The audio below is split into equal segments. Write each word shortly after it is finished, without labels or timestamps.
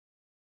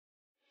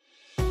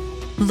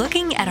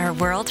Looking at our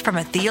world from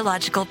a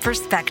theological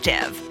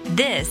perspective.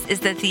 This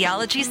is the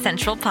Theology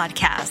Central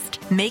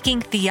Podcast,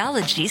 making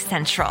theology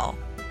central.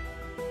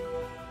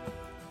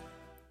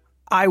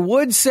 I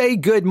would say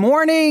good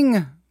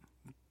morning,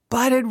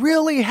 but it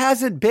really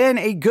hasn't been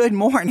a good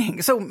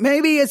morning. So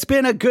maybe it's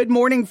been a good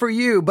morning for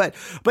you, but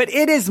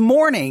it is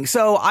morning.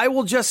 So I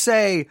will just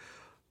say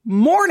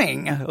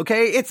morning.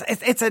 Okay.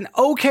 It's an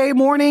okay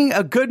morning,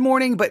 a good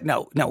morning, but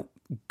no.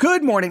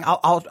 Good morning.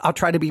 I'll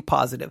try to be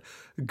positive.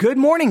 Good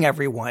morning,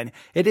 everyone.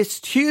 It is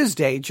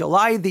Tuesday,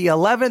 July the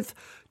 11th,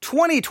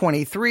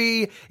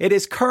 2023. It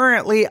is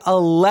currently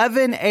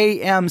 11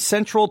 a.m.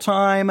 Central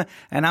Time,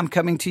 and I'm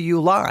coming to you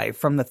live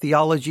from the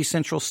Theology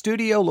Central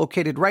studio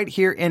located right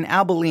here in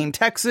Abilene,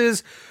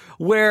 Texas,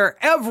 where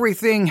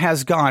everything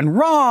has gone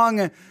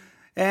wrong.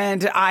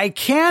 And I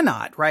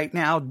cannot right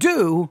now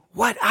do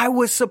what I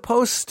was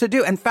supposed to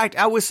do. In fact,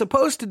 I was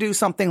supposed to do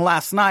something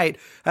last night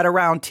at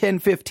around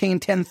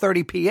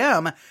 10:30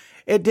 p.m.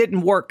 It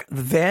didn't work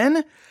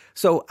then.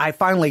 So I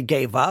finally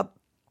gave up,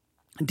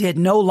 did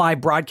no live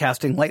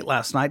broadcasting late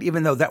last night,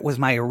 even though that was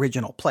my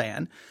original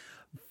plan.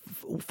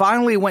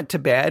 Finally went to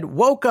bed,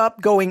 woke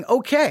up going,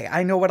 okay,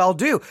 I know what I'll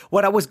do.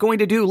 What I was going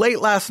to do late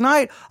last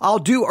night, I'll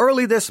do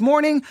early this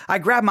morning. I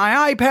grabbed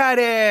my iPad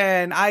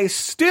and I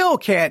still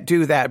can't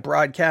do that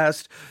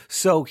broadcast.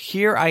 So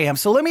here I am.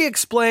 So let me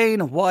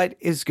explain what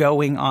is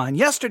going on.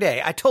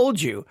 Yesterday, I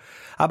told you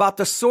about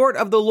the Sword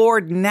of the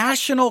Lord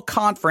National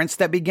Conference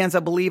that begins, I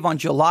believe, on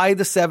July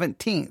the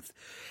 17th.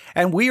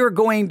 And we are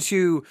going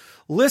to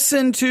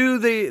listen to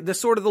the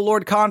Sword of the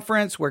Lord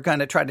conference. We're going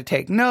to try to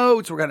take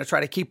notes. We're going to try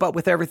to keep up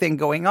with everything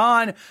going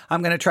on.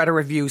 I'm going to try to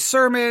review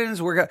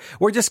sermons. We're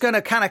just going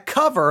to kind of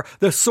cover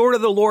the Sword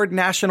of the Lord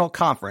National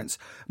Conference,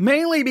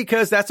 mainly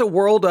because that's a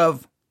world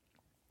of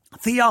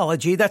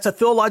theology. That's a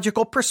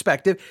theological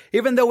perspective.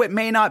 Even though it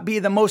may not be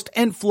the most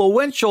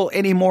influential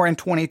anymore in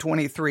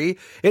 2023,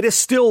 it is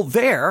still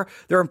there.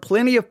 There are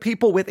plenty of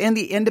people within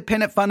the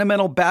independent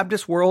fundamental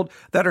Baptist world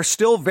that are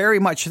still very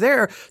much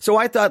there. So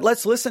I thought,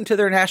 let's listen to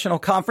their national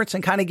conference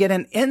and kind of get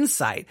an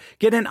insight,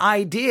 get an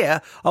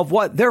idea of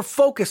what they're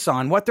focused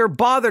on, what they're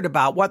bothered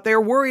about, what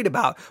they're worried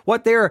about,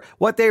 what they're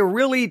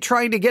really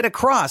trying to get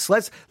across.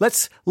 Let's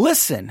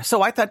listen.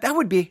 So I thought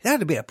that'd be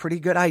a pretty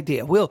good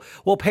idea. We'll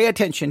pay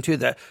attention to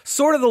the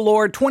Sword of the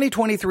Lord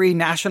 2023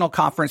 National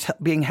Conference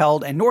being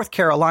held in North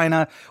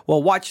Carolina.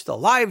 We'll watch the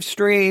live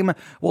stream.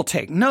 We'll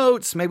take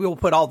notes. Maybe we'll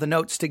put all the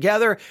notes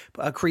together,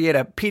 create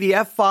a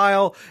PDF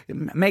file,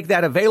 make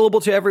that available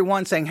to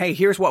everyone saying, hey,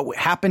 here's what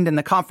happened in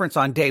the conference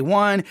on day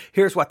one.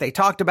 Here's what they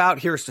talked about.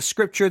 Here's the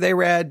scripture they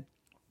read.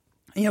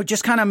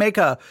 Just kind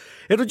of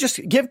it'll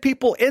just give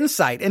people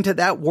insight into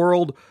that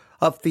world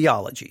of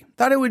theology.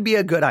 Thought it would be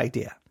a good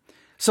idea.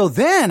 So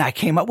then I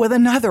came up with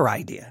another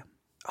idea.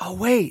 Oh,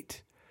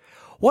 wait.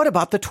 What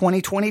about the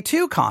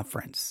 2022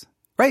 conference,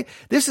 right?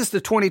 This is the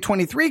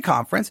 2023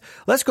 conference.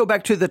 Let's go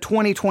back to the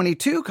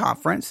 2022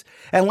 conference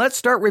and let's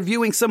start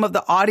reviewing some of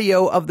the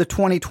audio of the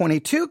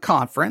 2022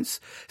 conference.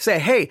 Say,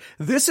 hey,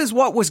 this is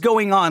what was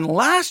going on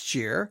last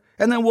year.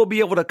 And then we'll be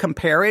able to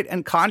compare it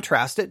and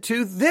contrast it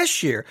to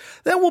this year.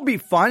 That will be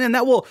fun. And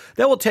that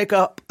will take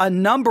up a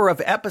number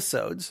of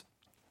episodes.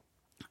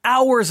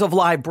 Hours of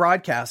live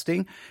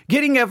broadcasting,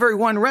 getting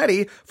everyone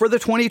ready for the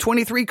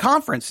 2023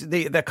 conference.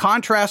 The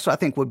contrast, I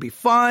think, would be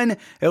fun.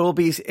 And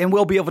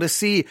we'll be able to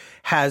see,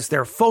 has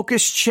their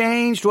focus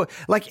changed?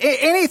 Like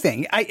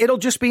anything. It'll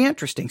just be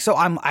interesting. So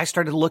I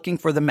started looking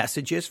for the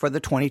messages for the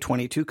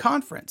 2022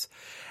 conference.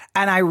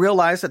 And I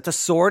realized that the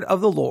Sword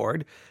of the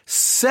Lord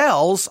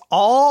sells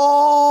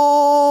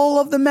all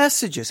of the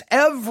messages,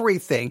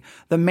 everything,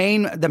 the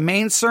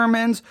main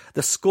sermons,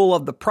 the School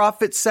of the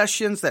Prophet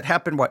sessions that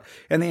happen,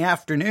 in the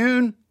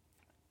afternoon,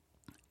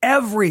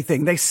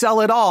 everything. They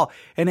sell it all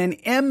in an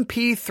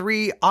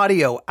MP3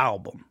 audio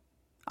album.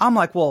 I'm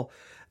like, well,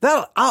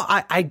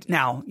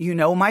 now, you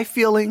know my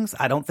feelings.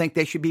 I don't think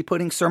they should be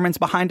putting sermons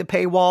behind a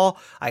paywall.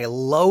 I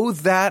loathe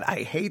that.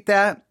 I hate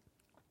that.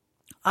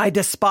 I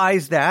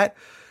despise that.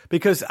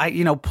 Because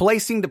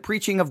placing the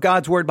preaching of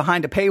God's word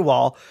behind a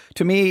paywall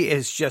to me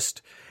is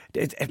just,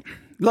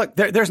 look,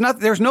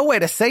 there's no way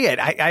to say it.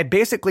 I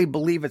basically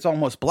believe it's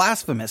almost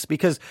blasphemous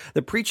because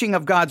the preaching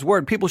of God's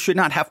word, people should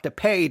not have to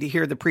pay to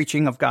hear the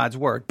preaching of God's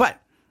word. But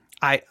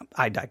I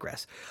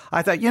digress.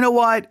 I thought, you know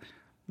what?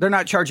 They're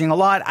not charging a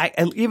lot.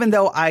 Even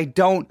though I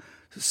don't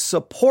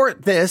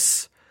support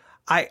this,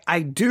 I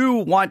do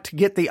want to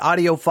get the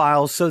audio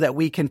files so that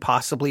we can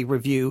possibly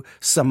review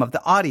some of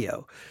the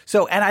audio.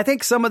 So, and I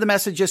think some of the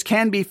messages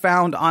can be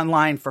found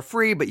online for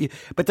free,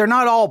 but they're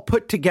not all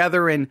put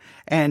together and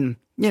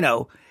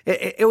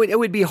it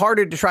would be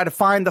harder to try to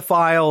find the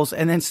files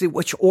and then see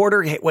which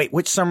order,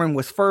 which sermon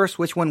was first,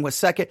 which one was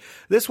second.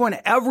 This one,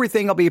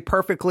 everything will be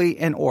perfectly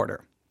in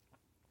order.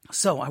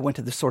 So I went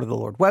to the Sword of the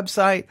Lord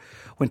website,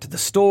 went to the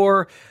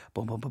store,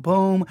 boom, boom, boom,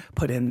 boom,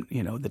 put in,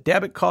 the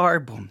debit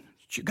card, boom.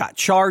 Got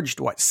charged,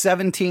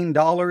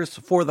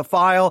 $17 for the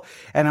file.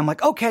 And I'm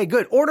like, okay,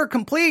 good. Order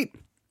complete.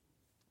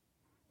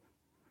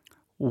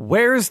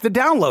 Where's the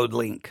download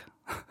link?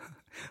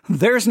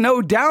 there's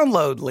no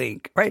download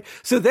link, right?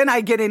 So then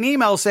I get an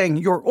email saying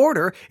your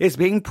order is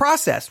being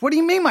processed. What do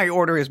you mean my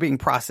order is being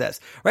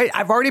processed, right?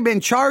 I've already been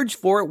charged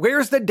for it.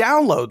 Where's the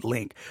download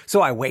link?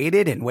 So I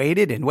waited and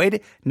waited and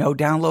waited. No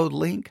download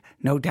link,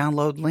 no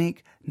download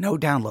link, no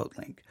download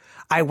link.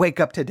 I wake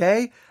up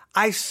today.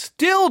 I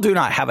still do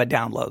not have a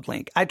download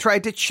link. I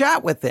tried to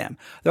chat with them.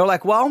 They're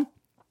like, well,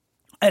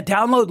 a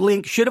download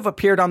link should have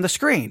appeared on the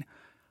screen.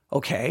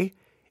 Okay,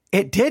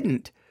 it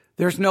didn't.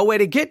 There's no way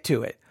to get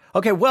to it.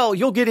 Okay, well,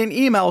 you'll get an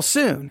email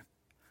soon.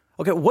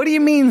 Okay, what do you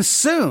mean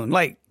soon?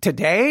 Like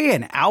today,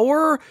 an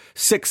hour,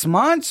 6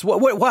 months?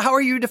 How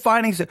are you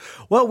defining?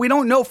 Well, we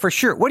don't know for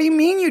sure. What do you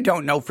mean you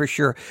don't know for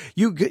sure?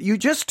 You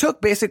just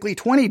took basically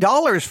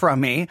 $20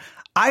 from me.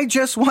 I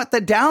just want the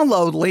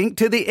download link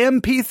to the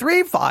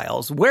MP3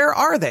 files. Where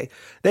are they?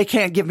 They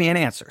can't give me an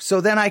answer.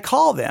 So then I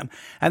call them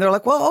and they're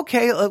like, well,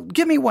 okay,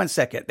 give me 1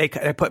 second. They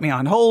put me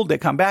on hold. They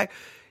come back.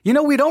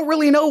 We don't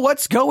really know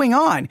what's going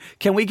on.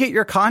 Can we get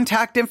your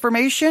contact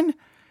information?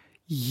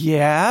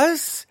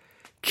 Yes.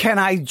 Can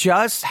I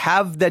just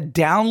have the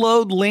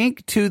download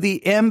link to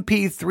the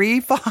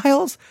MP3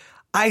 files?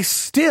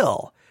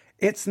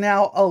 It's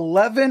now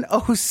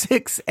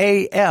 11:06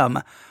 a.m.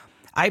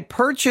 I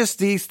purchased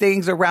these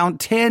things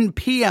around 10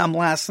 p.m.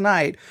 last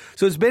night.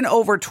 So it's been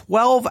over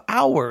 12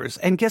 hours.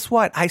 And guess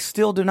what? I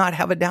still do not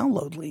have a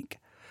download link.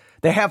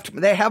 They have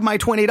my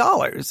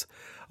 $20,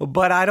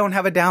 but I don't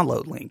have a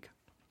download link.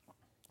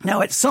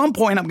 Now, at some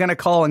point, I'm going to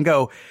call and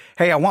go,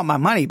 hey, I want my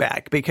money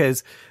back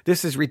because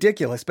this is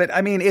ridiculous. But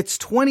I mean, it's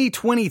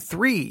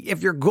 2023.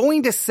 If you're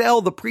going to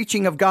sell the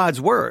preaching of God's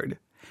word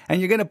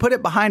and you're going to put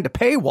it behind a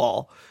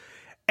paywall,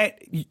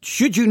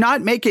 should you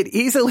not make it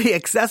easily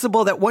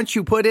accessible that once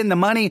you put in the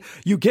money,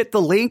 you get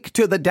the link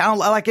to the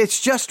download? Like, it's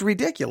just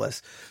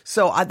ridiculous.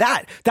 So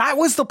that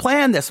was the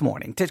plan this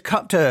morning,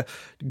 to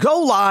go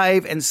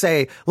live and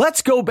say,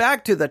 let's go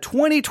back to the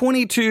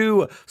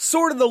 2022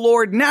 Sword of the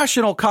Lord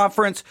National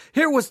Conference.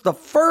 Here was the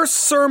first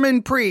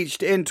sermon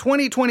preached in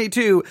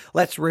 2022.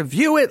 Let's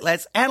review it.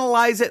 Let's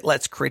analyze it.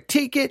 Let's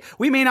critique it.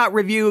 We may not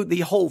review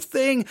the whole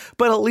thing,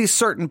 but at least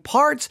certain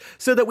parts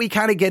so that we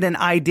kind of get an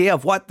idea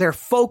of what their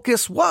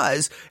focus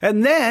was.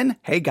 And then,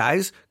 hey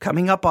guys,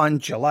 coming up on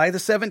July the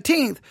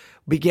 17th,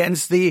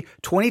 begins the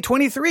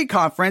 2023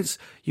 conference.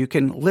 You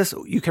can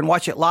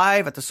watch it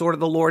live at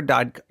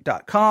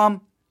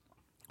theswordofthelord.com.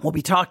 We'll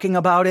be talking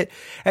about it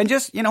and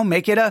just,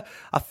 make it a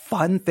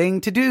fun thing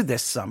to do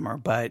this summer.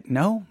 But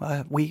no,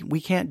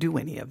 we can't do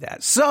any of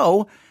that.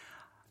 So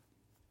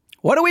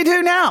what do we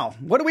do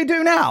now?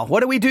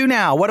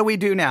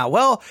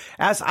 Well,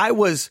 as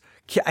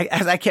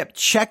I kept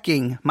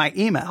checking my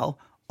email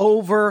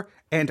over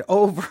and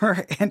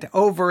over and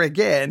over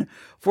again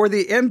for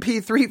the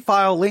MP3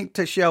 file link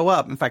to show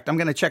up. In fact, I'm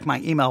going to check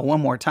my email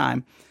one more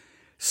time.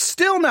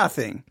 Still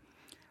nothing.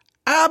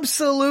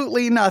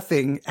 Absolutely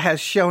nothing has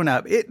shown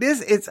up.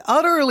 It's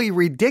utterly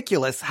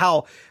ridiculous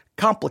how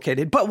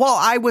complicated. But while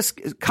I was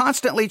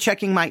constantly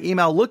checking my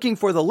email looking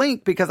for the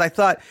link because I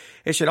thought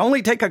it should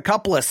only take a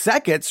couple of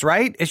seconds,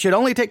 right? It should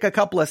only take a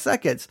couple of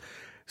seconds.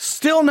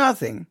 Still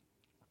nothing.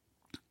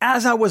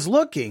 As I was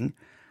looking,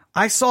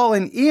 I saw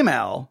an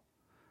email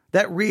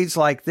that reads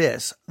like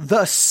this: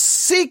 the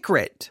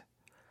secret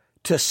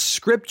to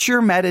scripture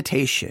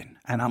meditation.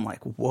 And I'm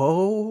like,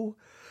 whoa,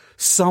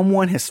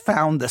 someone has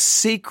found the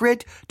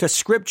secret to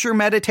scripture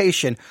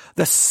meditation.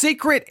 The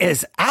secret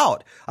is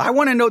out. I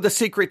want to know the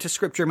secret to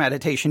scripture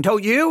meditation.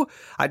 Don't you?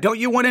 Don't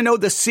you want to know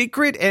the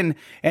secret and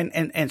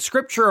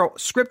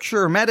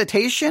scripture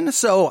meditation?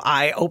 So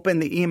I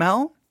opened the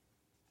email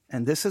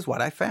and this is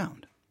what I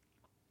found.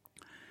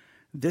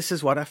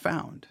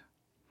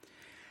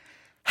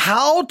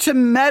 How to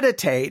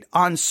meditate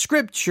on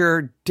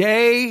scripture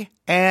day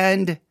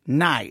and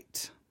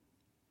night.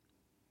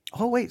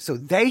 Oh, wait. So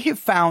they have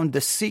found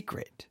the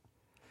secret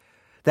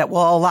that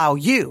will allow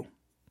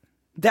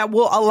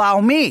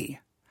me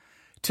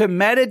to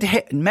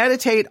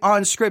meditate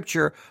on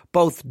scripture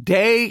both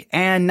day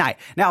and night.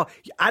 Now,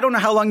 I don't know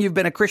how long you've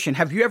been a Christian.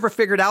 Have you ever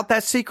figured out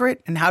that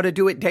secret and how to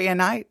do it day and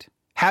night?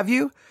 Have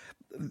you?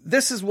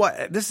 This is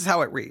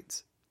how it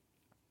reads.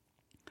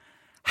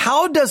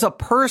 How does a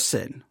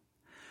person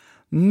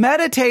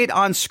meditate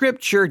on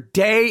scripture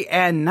day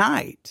and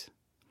night?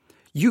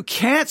 You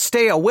can't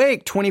stay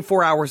awake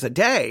 24 hours a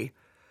day,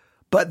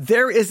 but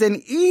there is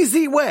an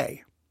easy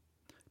way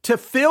to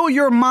fill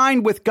your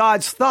mind with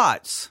God's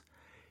thoughts,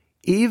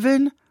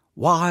 even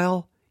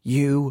while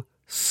you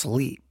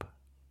sleep.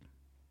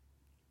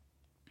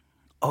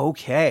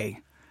 Okay.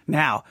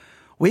 Now,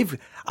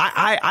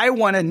 I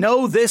want to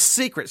know this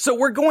secret. So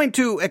we're going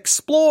to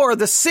explore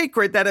the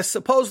secret that has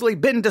supposedly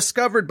been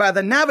discovered by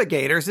the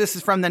Navigators. This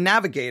is from the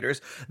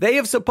Navigators. They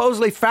have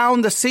supposedly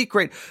found the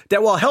secret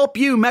that will help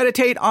you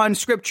meditate on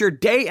scripture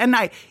day and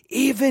night,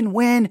 even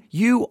when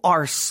you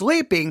are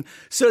sleeping,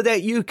 so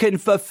that you can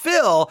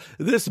fulfill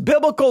this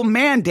biblical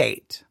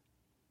mandate.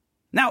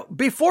 Now,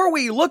 before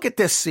we look at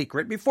this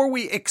secret, before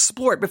we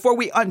explore it, before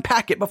we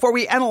unpack it, before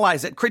we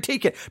analyze it,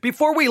 critique it,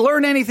 before we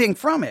learn anything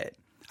from it,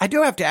 I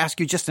do have to ask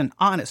you just an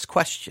honest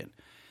question.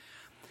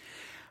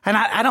 And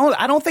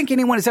I don't think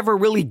anyone has ever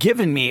really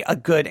given me a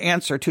good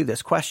answer to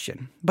this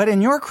question. But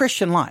in your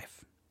Christian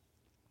life,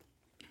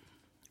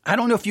 I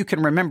don't know if you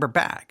can remember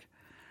back.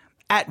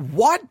 At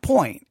what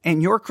point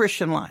in your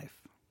Christian life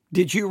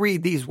did you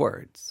read these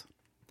words?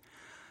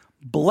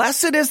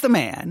 Blessed is the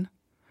man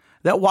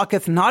that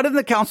walketh not in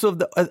the counsel of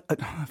the,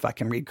 if I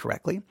can read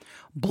correctly,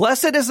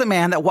 blessed is the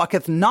man that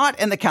walketh not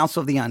in the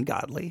counsel of the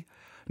ungodly,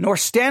 nor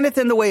standeth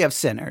in the way of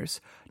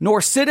sinners,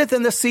 nor sitteth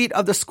in the seat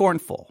of the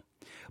scornful.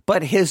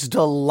 But his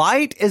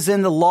delight is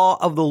in the law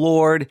of the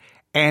Lord,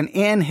 and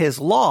in his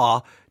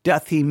law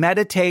doth he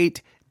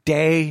meditate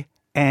day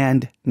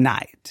and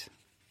night.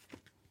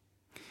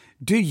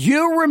 Do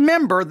you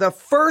remember the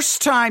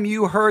first time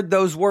you heard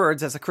those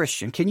words as a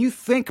Christian? Can you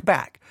think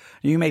back?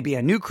 You may be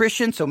a new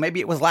Christian, so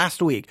maybe it was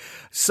last week.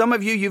 Some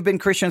of you, you've been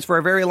Christians for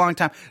a very long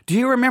time. Do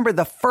you remember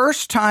the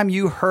first time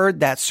you heard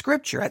that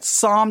scripture at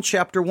Psalm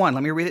chapter 1?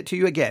 Let me read it to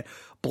you again.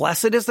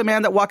 Blessed is the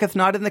man that walketh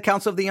not in the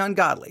counsel of the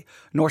ungodly,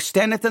 nor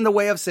standeth in the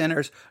way of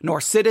sinners, nor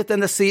sitteth in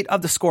the seat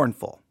of the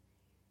scornful.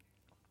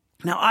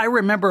 Now, I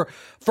remember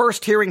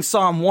first hearing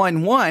Psalm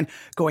 1:1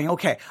 going,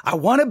 okay, I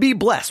want to be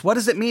blessed. What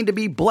does it mean to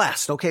be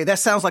blessed? Okay, that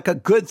sounds like a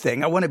good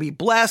thing. I want to be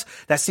blessed.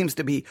 That seems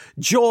to be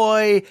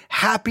joy,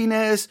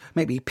 happiness,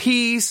 maybe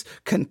peace,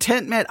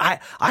 contentment.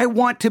 I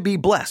want to be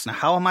blessed. Now,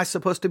 how am I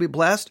supposed to be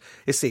blessed?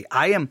 You see,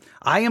 I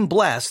am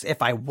blessed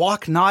if I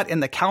walk not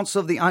in the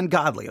counsel of the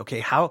ungodly.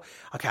 Okay,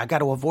 I got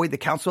to avoid the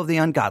counsel of the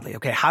ungodly.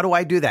 Okay, how do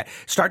I do that?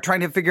 Start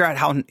trying to figure out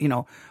how,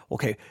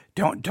 okay,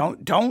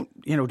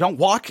 don't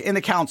walk in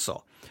the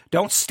counsel.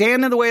 Don't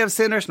stand in the way of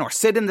sinners, nor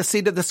sit in the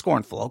seat of the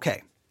scornful.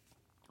 Okay.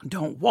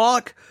 Don't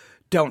walk,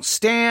 don't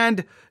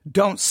stand,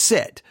 don't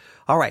sit.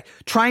 All right.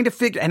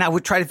 And I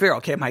would try to figure out,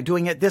 okay, am I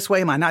doing it this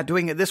way? Am I not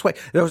doing it this way?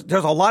 There's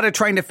a lot of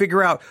trying to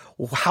figure out,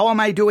 how am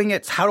I doing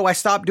it? How do I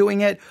stop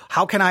doing it?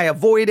 How can I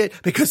avoid it?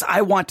 Because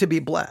I want to be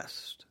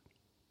blessed.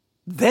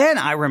 Then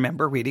I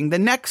remember reading the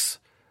next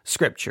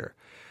scripture,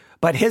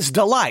 but his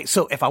delight.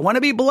 So if I want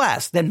to be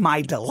blessed, then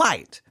my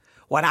delight,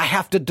 what I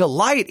have to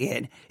delight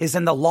in is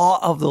in the law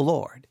of the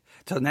Lord.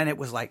 So then it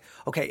was like,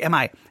 okay, am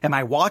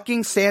I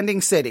walking,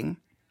 standing, sitting?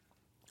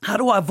 How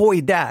do I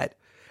avoid that?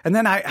 And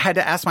then I had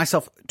to ask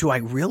myself, do I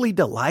really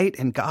delight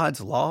in God's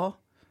law?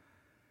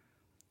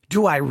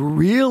 Do I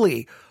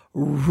really,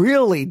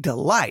 really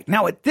delight?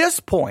 Now, at this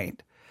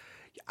point,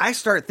 I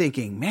start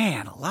thinking,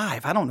 man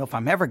alive, I don't know if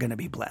I'm ever going to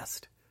be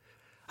blessed.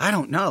 I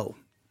don't know.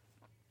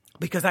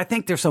 Because I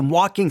think there's some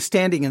walking,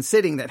 standing, and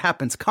sitting that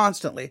happens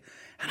constantly.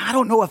 And I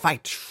don't know if I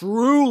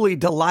truly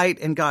delight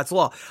in God's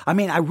law. I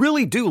mean, I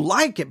really do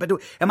like it, but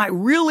am I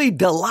really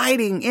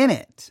delighting in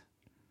it?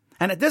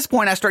 And at this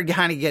point, I started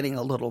kind of getting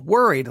a little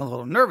worried, a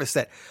little nervous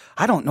that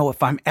I don't know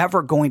if I'm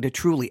ever going to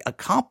truly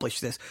accomplish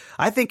this.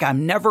 I think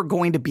I'm never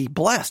going to be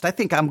blessed. I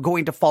think I'm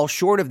going to fall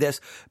short of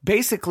this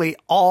basically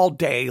all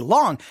day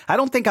long. I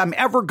don't think I'm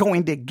ever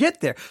going to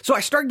get there. So I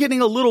start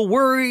getting a little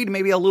worried,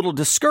 maybe a little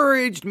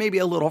discouraged, maybe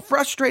a little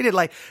frustrated,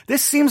 like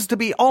this seems to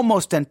be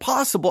almost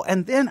impossible.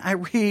 And then I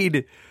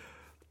read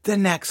the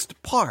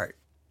next part.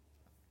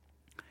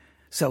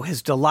 So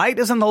his delight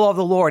is in the law of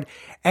the Lord,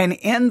 and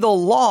in the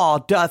law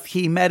doth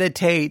he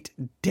meditate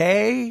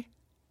day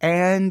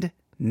and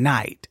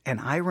night.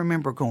 And I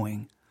remember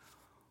going,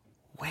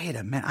 wait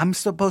a minute, I'm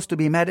supposed to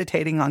be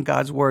meditating on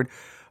God's word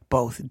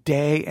both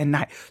day and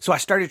night. So I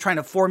started trying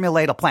to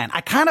formulate a plan.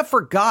 I kind of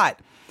forgot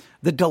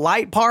the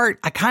delight part.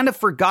 I kind of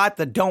forgot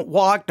the don't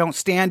walk, don't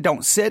stand,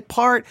 don't sit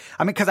part.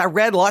 I mean, because I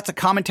read lots of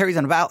commentaries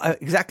on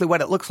about exactly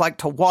what it looks like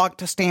to walk,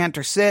 to stand,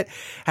 to sit.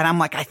 And I'm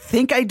like, I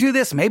think I do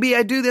this. Maybe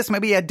I do this.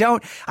 Maybe I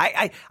don't.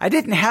 I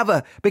didn't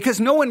have because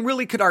no one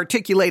really could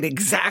articulate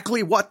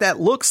exactly what that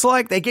looks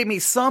like. They gave me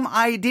some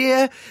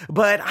idea,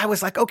 but I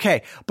was like,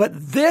 okay, but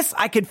this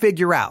I could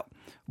figure out.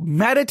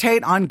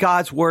 Meditate on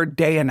God's word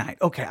day and night.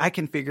 Okay, I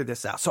can figure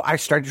this out. So I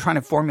started trying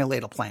to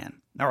formulate a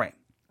plan. All right.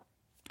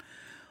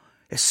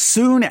 As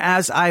soon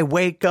as I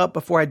wake up,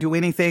 before I do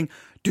anything,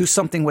 do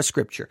something with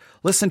scripture.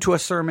 Listen to a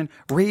sermon,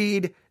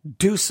 read,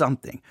 do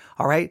something.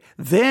 All right.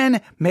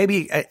 Then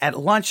maybe at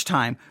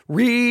lunchtime,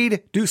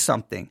 read, do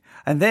something.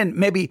 And then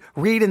maybe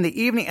read in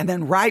the evening and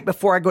then right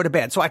before I go to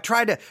bed. So I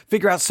tried to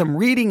figure out some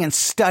reading and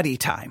study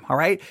time. All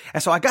right.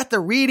 And so I got the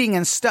reading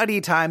and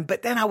study time,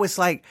 but then I was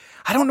like,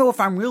 I don't know if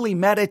I'm really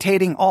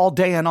meditating all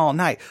day and all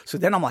night. So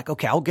then I'm like,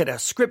 okay, I'll get a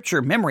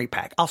scripture memory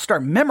pack. I'll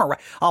start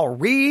memorizing. I'll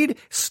read,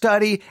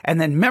 study,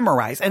 and then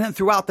memorize. And then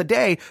throughout the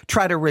day,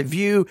 try to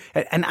review.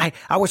 And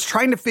I was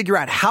trying to figure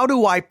out how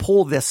do I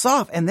pull this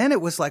off? And then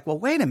it was like, well,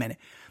 wait a minute.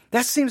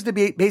 That seems to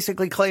be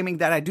basically claiming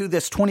that I do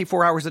this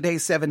 24 hours a day,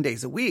 7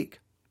 days a week.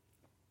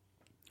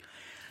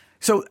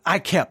 So I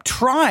kept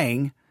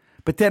trying,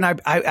 but then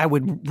I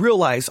would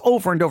realize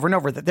over and over and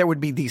over that there would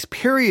be these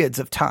periods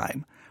of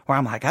time where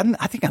I'm like, I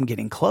think I'm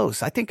getting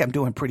close. I think I'm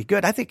doing pretty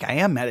good. I think I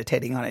am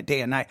meditating on it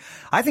day and night.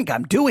 I think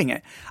I'm doing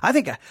it. I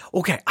think,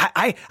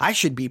 I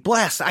should be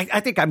blessed.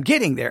 I think I'm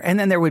getting there. And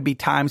then there would be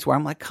times where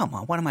I'm like, come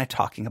on, what am I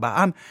talking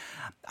about?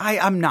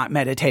 I'm not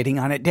meditating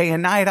on it day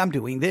and night. I'm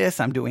doing this,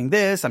 I'm doing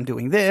this, I'm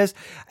doing this.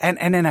 And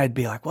then I'd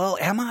be like, well,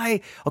 am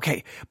I?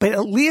 Okay. But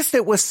at least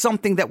it was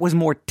something that was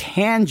more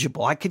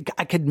tangible. I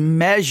could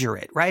measure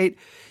it, right?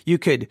 You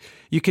could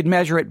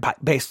measure it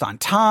based on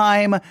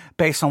time,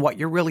 based on what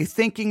you're really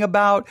thinking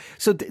about.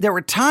 So there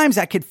were times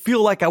I could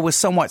feel like I was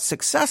somewhat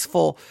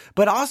successful,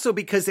 but also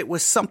because it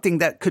was something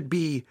that could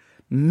be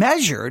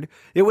measured,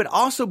 it would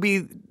also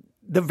be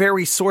the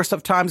very source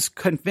of times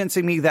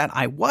convincing me that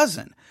I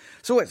wasn't.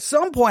 So at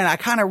some point, I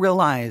kind of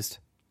realized,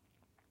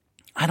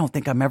 I don't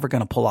think I'm ever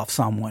going to pull off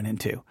Psalm 1 and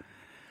 2.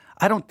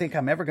 I don't think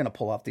I'm ever going to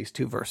pull off these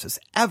two verses,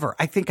 ever.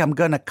 I think I'm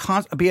going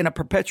to be in a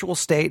perpetual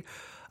state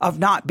of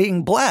not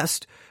being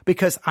blessed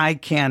because I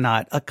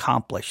cannot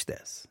accomplish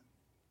this.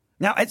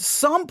 Now, at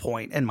some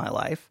point in my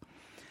life,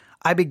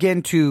 I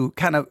begin to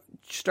kind of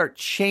start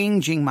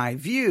changing my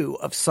view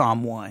of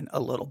Psalm 1 a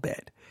little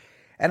bit.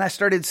 And I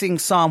started seeing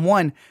Psalm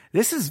 1,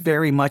 this is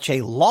very much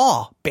a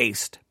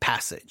law-based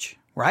passage,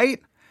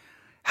 right?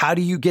 How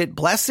do you get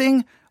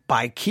blessing?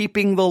 By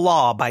keeping the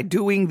law, by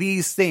doing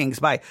these things,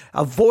 by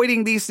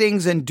avoiding these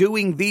things and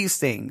doing these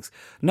things.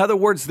 In other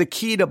words, the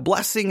key to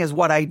blessing is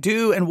what I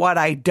do and what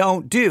I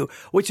don't do,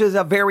 which is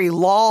a very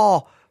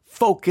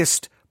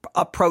law-focused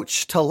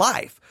approach to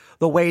life.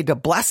 The way to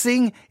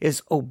blessing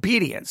is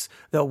obedience.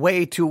 The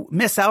way to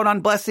miss out on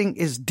blessing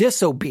is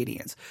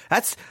disobedience.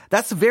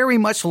 That's very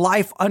much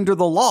life under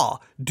the law.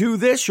 Do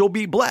this, you'll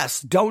be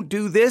blessed. Don't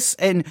do this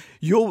and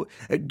you'll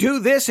do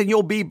this and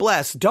you'll be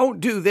blessed. Don't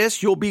do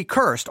this, you'll be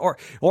cursed. Or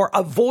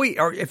avoid,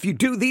 or if you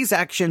do these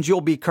actions,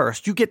 you'll be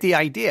cursed. You get the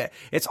idea.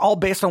 It's all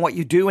based on what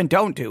you do and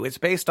don't do. It's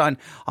based on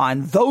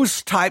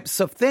those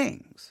types of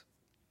things.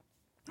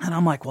 And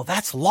I'm like, well,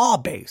 that's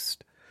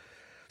law-based.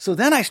 So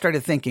then I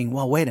started thinking,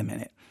 well, wait a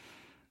minute.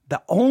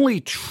 The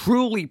only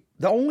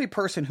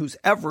person who's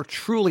ever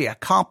truly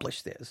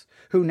accomplished this,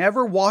 who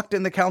never walked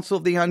in the counsel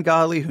of the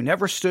ungodly, who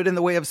never stood in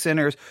the way of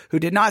sinners, who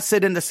did not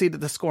sit in the seat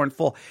of the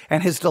scornful,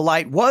 and his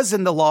delight was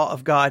in the law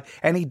of God,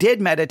 and he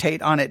did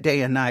meditate on it day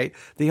and night,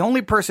 the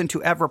only person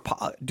to ever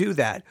do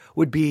that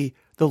would be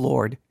the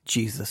Lord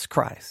Jesus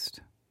Christ.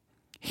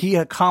 He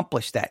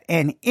accomplished that.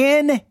 And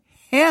in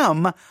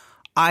him,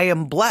 I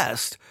am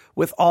blessed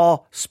with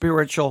all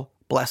spiritual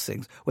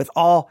blessings, with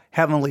all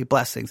heavenly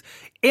blessings.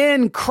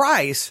 In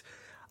Christ,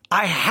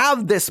 I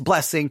have this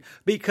blessing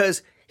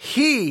because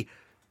he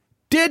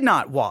did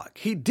not walk,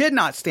 he did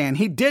not stand,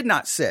 he did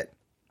not sit.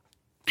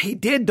 He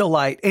did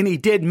delight and he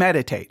did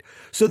meditate.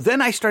 So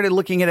then I started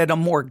looking at it a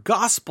more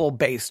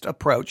gospel-based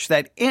approach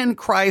that in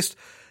Christ,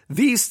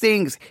 these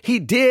things, he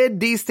did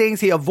these things,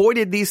 he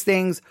avoided these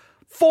things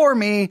for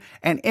me,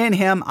 and in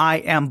him I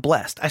am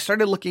blessed. I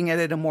started looking at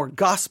it a more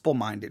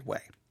gospel-minded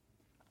way.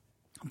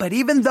 But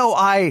even though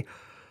I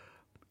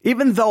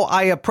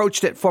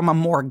approached it from a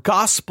more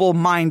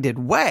gospel-minded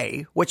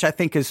way, which I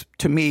think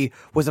to me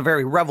was a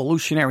very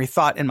revolutionary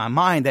thought in my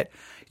mind, that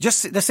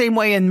just the same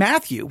way in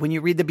Matthew, when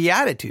you read the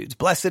Beatitudes,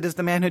 blessed is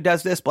the man who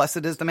does this,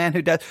 blessed is the man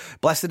who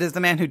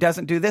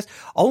doesn't do this.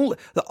 Only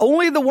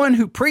the one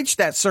who preached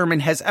that sermon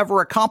has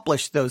ever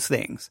accomplished those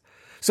things.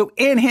 So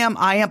in him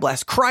I am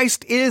blessed.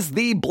 Christ is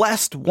the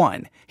blessed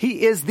one.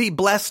 He is the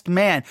blessed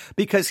man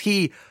because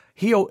he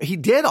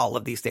did all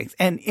of these things.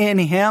 And in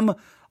him,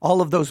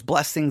 all of those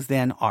blessings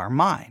then are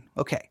mine.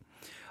 Okay.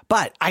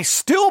 But I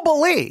still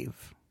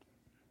believe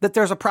that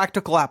there's a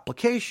practical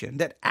application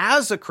that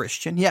as a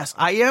Christian, yes,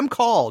 I am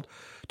called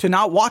to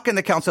not walk in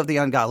the counsel of the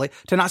ungodly,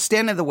 to not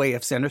stand in the way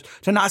of sinners,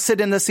 to not sit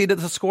in the seat of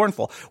the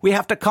scornful. We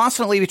have to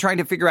constantly be trying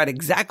to figure out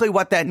exactly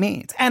what that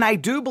means. And I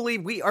do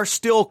believe we are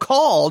still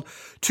called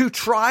to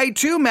try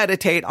to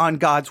meditate on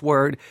God's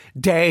word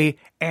day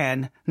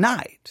and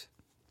night.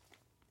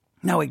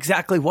 Now,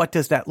 exactly what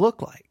does that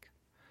look like?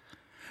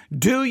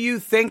 Do you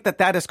think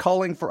that is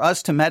calling for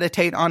us to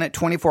meditate on it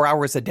 24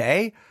 hours a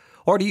day?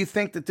 Or do you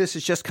think that this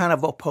is just kind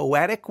of a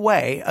poetic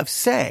way of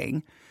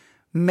saying,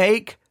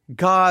 make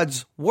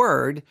God's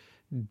word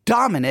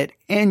dominant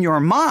in your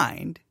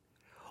mind?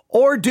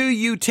 Or do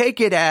you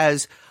take it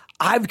as,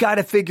 I've got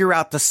to figure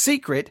out the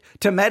secret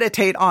to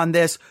meditate on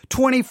this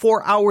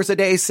 24 hours a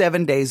day,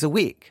 7 days a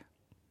week?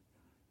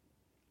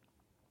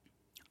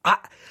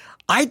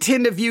 I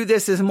tend to view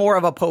this as more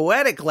of a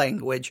poetic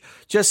language,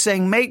 just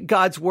saying make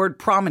God's word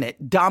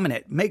prominent,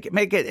 dominant, make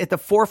it at the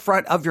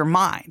forefront of your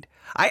mind.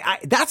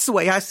 That's the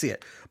way I see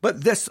it.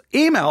 But this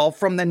email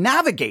from the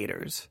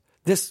Navigators,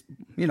 this,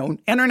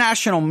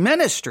 international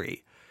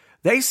ministry,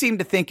 they seem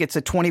to think it's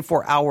a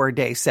 24-hour a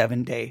day,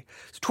 7 day,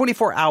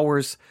 24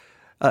 hours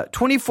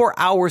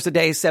a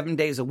day, 7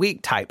 days a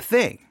week type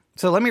thing.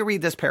 So let me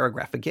read this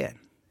paragraph again.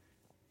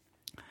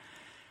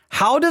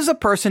 How does a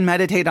person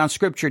meditate on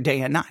scripture day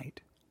and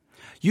night?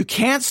 You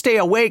can't stay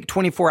awake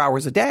 24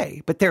 hours a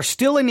day, but there's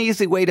still an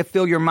easy way to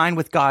fill your mind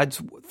with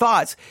God's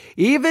thoughts,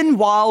 even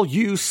while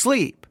you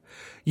sleep.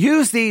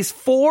 Use these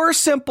 4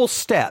 simple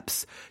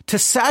steps to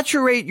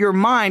saturate your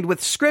mind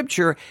with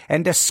scripture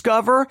and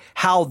discover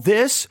how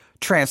this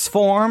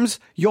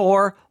transforms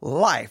your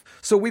life.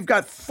 So we've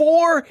got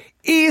 4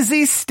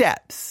 easy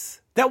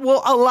steps that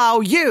will allow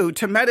you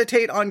to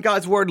meditate on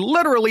God's word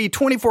literally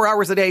 24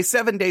 hours a day,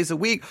 7 days a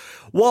week,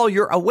 while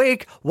you're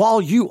awake,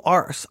 while you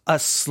are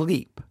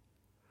asleep.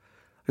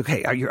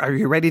 Okay, are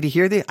you ready to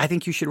hear this? I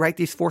think you should write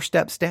these 4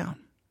 steps down.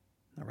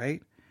 All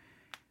right,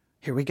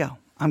 here we go.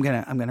 I'm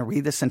gonna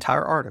read this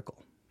entire article.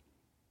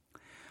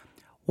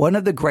 One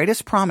of the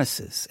greatest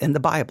promises in the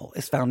Bible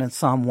is found in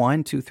Psalm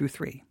 1, 2 through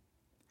 3.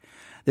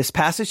 This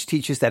passage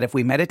teaches that if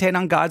we meditate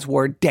on God's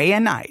word day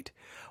and night,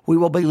 we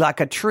will be like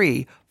a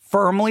tree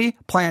firmly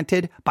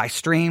planted by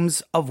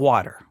streams of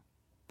water.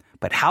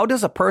 But how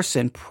does a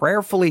person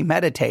prayerfully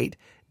meditate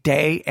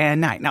day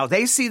and night? Now,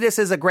 they see this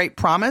as a great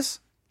promise.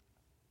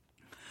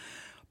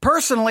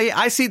 Personally,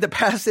 I see the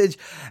passage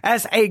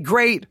as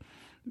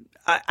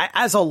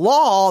as a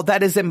law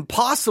that is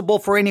impossible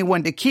for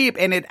anyone to keep,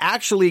 and it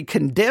actually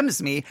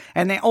condemns me.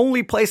 And the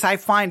only place I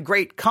find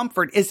great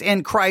comfort is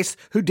in Christ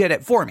who did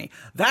it for me.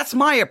 That's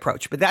my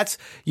approach, but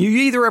you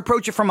either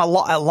approach it from a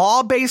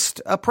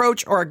law-based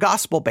approach or a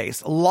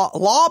gospel-based.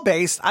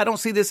 Law-based, I don't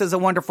see this as a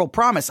wonderful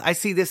promise. I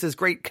see this as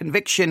great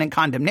conviction and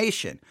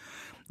condemnation.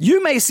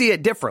 You may see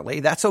it differently.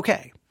 That's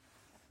okay.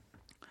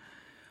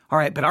 All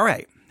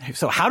right.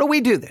 So how do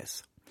we do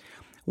this?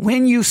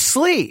 When you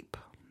sleep,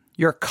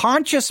 your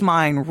conscious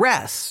mind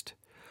rests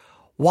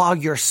while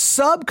your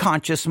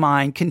subconscious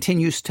mind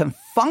continues to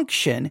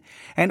function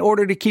in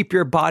order to keep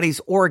your body's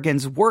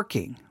organs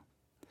working.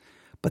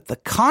 But the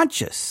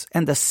conscious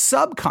and the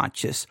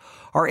subconscious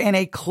are in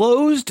a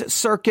closed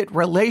circuit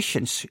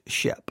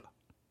relationship.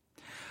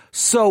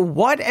 So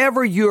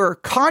whatever your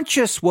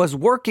conscious was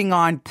working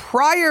on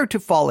prior to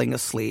falling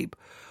asleep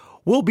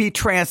will be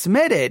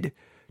transmitted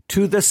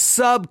to the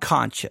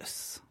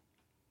subconscious.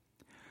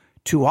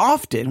 Too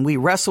often, we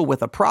wrestle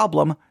with a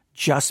problem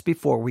just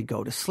before we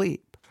go to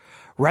sleep.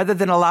 Rather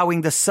than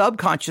allowing the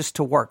subconscious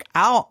to work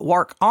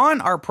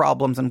on our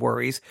problems and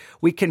worries,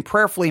 we can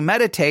prayerfully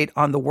meditate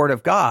on the Word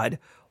of God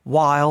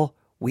while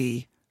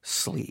we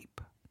sleep.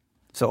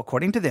 So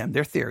according to them,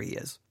 their theory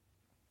is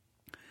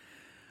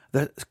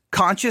the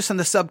conscious and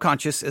the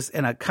subconscious is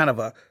in a kind of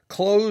a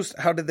closed,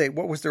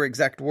 what was their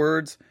exact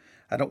words?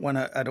 I don't want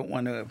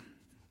to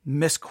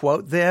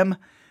misquote them.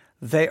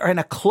 They are in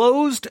a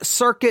closed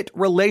circuit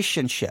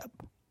relationship.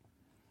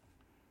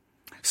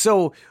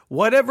 So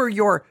whatever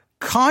your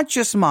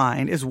conscious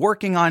mind is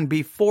working on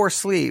before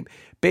sleep,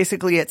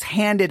 basically it's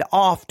handed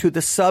off to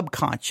the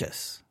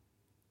subconscious.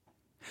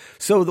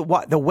 So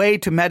the way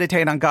to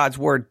meditate on God's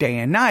word day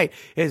and night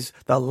is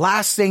the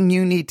last thing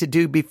you need to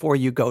do before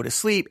you go to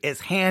sleep is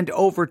hand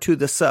over to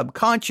the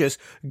subconscious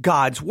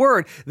God's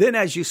word. Then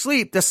as you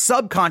sleep, the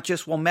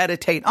subconscious will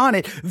meditate on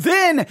it.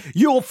 Then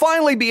you'll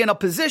finally be in a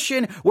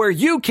position where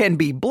you can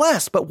be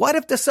blessed. But what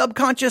if the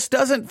subconscious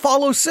doesn't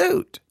follow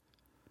suit?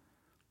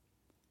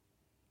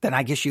 Then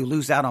I guess you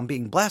lose out on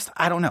being blessed.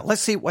 I don't know.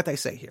 Let's see what they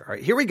say here. All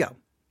right, here we go.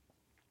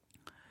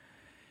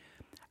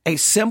 A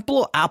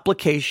simple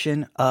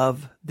application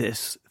of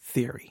this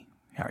theory.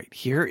 All right,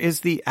 here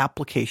is the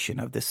application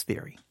of this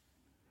theory.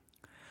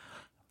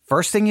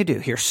 First thing you do,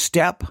 here's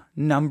step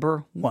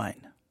number 1.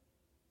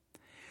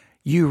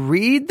 You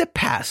read the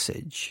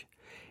passage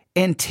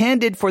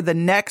intended for the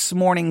next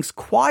morning's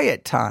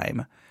quiet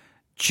time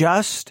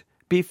just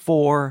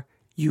before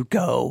you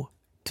go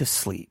to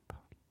sleep.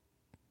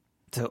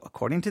 So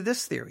according to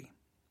this theory,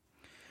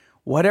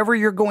 whatever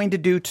you're going to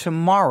do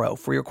tomorrow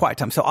for your quiet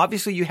time. So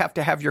obviously you have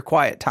to have your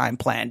quiet time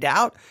planned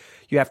out.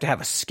 You have to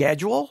have a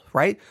schedule,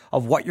 right,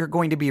 of what you're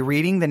going to be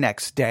reading the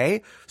next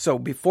day. So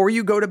before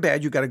you go to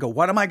bed, you got to go,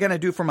 what am I going to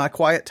do for my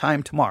quiet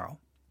time tomorrow?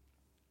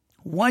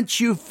 Once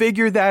you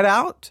figure that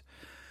out,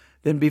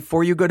 then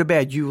before you go to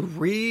bed, you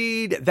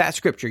read that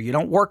scripture. You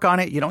don't work on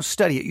it. You don't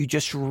study it. You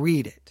just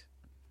read it.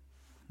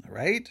 All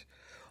right.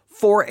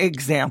 For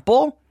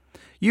example,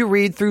 you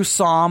read through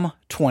Psalm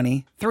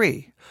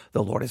 23.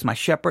 The Lord is my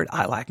shepherd.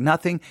 I lack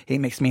nothing. He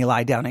makes me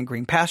lie down in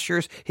green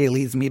pastures. He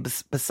leads me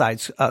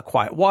beside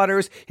quiet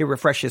waters. He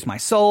refreshes my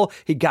soul.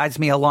 He guides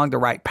me along the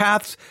right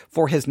paths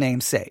for his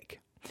name's sake.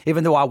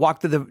 Even though I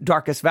walk through the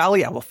darkest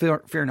valley, I will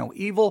fear no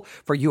evil,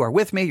 for you are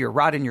with me. Your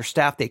rod and your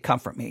staff, they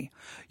comfort me.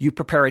 You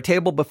prepare a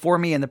table before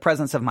me in the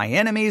presence of my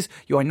enemies.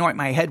 You anoint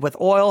my head with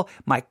oil.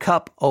 My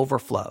cup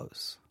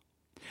overflows.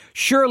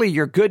 Surely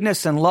your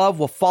goodness and love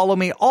will follow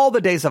me all the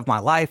days of my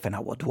life, and I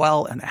will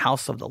dwell in the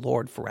house of the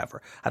Lord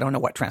forever. I don't know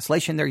what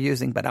translation they're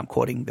using, but I'm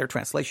quoting their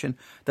translation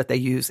that they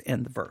use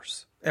in the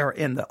verse or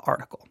in the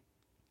article.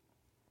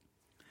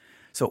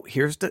 So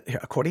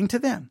according to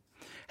them,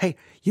 hey,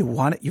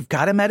 you've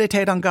got to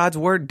meditate on God's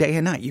word day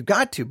and night. You've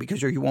got to,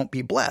 because you won't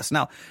be blessed.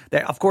 Now,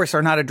 they, of course,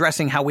 are not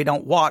addressing how we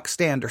don't walk,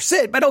 stand, or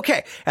sit, but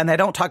okay. And they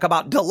don't talk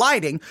about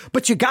delighting,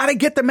 but you got to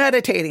get the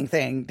meditating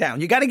thing down.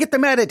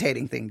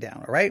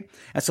 All right.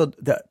 And so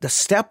the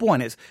step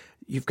 1 is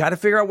you've got to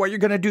figure out what you're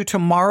going to do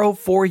tomorrow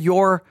for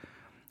your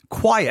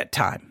quiet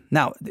time.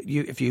 Now,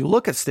 if you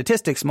look at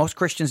statistics, most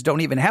Christians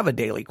don't even have a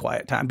daily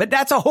quiet time, but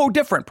that's a whole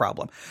different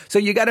problem. So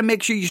you got to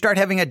make sure you start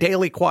having a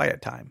daily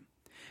quiet time.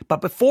 But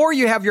before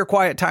you have your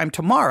quiet time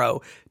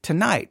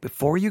tonight,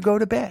 before you go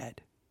to bed,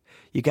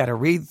 you got to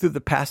read through the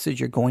passage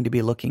you're going to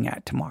be looking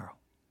at tomorrow.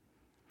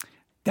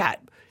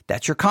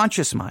 That's your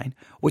conscious mind,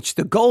 which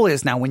the goal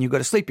is now when you go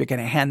to sleep, you're going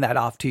to hand that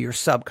off to your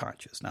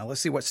subconscious. Now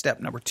let's see what step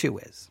number 2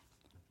 is.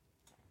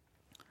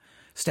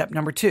 Step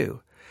number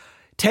 2,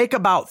 take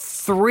about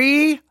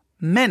 3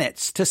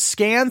 minutes to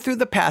scan through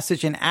the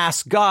passage and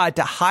ask God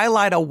to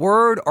highlight a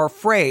word or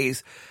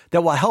phrase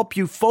that will help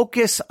you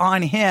focus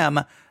on him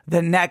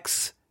the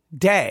next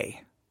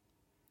day.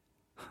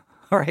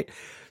 All right.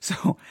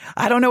 So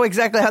I don't know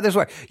exactly how this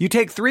works. You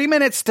take 3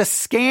 minutes to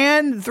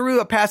scan through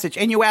a passage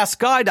and you ask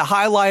God to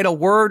highlight a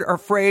word or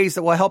phrase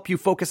that will help you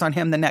focus on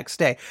him the next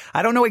day.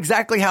 I don't know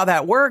exactly how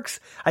that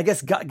works. I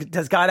guess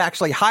does God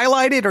actually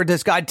highlight it, or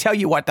does God tell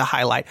you what to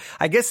highlight?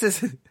 I guess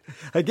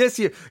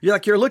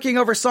you're looking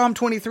over Psalm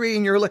 23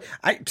 and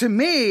to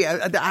me,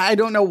 I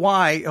don't know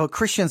why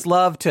Christians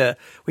love to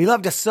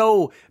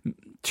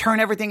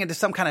turn everything into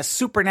some kind of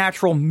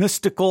supernatural,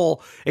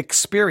 mystical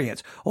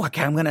experience. Oh,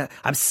 okay,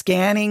 I'm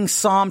scanning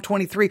Psalm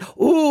 23.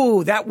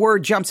 Ooh, that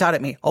word jumps out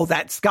at me. Oh,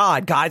 that's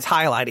God. God's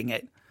highlighting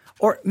it.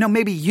 Or no,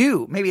 maybe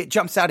it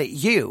jumps out at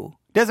you.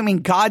 Doesn't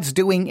mean God's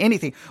doing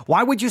anything.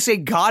 Why would you say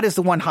God is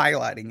the one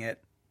highlighting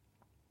it?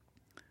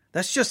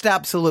 That's just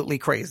absolutely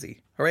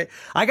crazy. All right.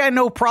 I got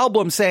no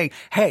problem saying,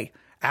 hey,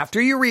 after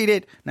you read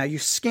it, now you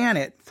scan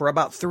it for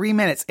about 3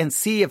 minutes and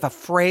see if a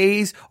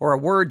phrase or a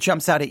word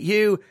jumps out at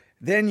you.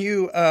 Then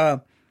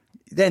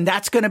then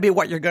that's going to be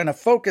what you're going to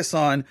focus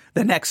on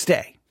the next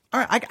day. All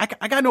right.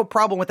 I got no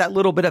problem with that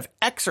little bit of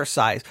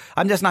exercise.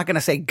 I'm just not going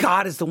to say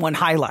God is the one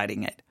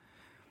highlighting it.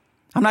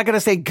 I'm not going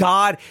to say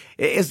God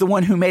is the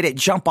one who made it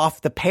jump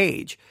off the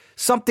page.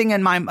 Something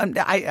in my,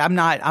 I'm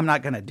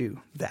not going to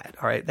do that.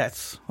 All right.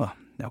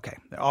 Okay.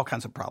 There are all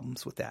kinds of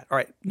problems with that. All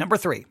right. Number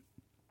 3,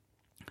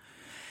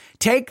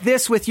 take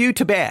this with you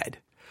to bed.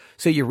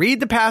 So you read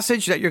the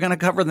passage that you're going to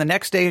cover the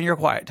next day in your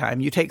quiet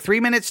time. You take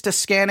 3 minutes to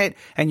scan it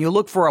and you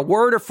look for a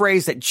word or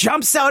phrase that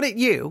jumps out at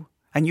you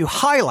and you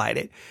highlight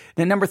it.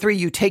 Then number 3,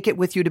 you take it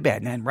with you to bed.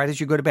 And then right as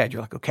you go to bed,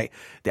 you're like, okay,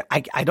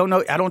 I don't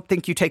know. I don't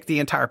think you take the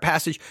entire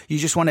passage. You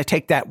just want to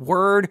take that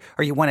word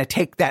or you want to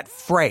take that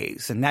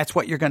phrase. And that's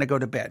what you're going to go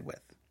to bed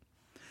with.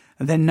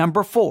 And then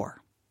number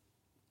 4,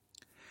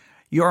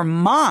 your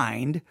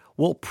mind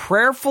will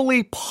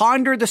prayerfully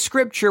ponder the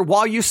scripture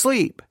while you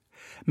sleep,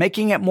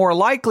 making it more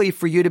likely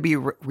for you to be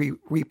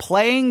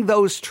replaying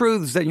those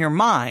truths in your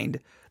mind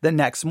the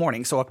next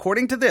morning. So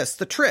according to this,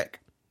 the trick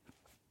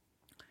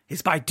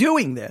is by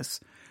doing this,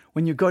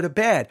 when you go to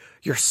bed,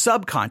 your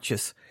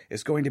subconscious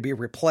is going to be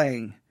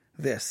replaying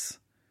this,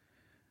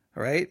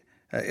 all right?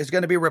 It's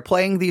going to be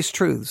replaying these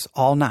truths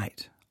all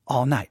night.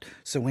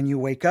 So when you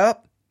wake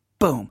up,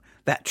 boom,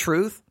 that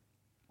truth,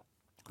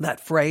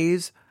 that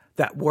phrase,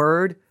 that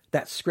word,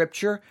 that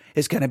scripture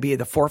is going to be at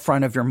the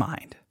forefront of your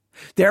mind.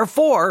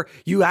 Therefore,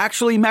 you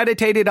actually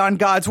meditated on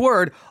God's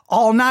word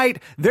all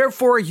night.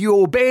 Therefore,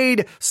 you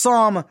obeyed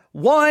Psalm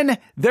 1.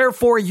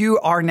 Therefore, you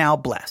are now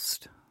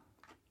blessed.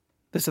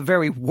 This is a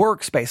very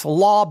works-based,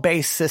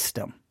 law-based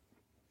system.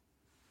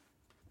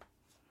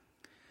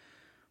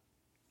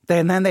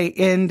 And then they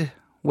end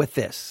with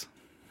this.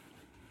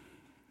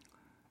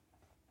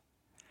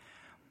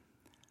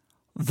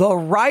 The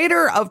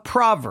writer of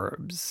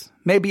Proverbs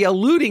may be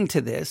alluding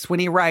to this when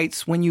he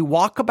writes, when you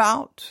walk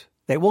about,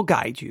 they will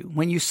guide you.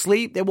 When you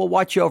sleep, they will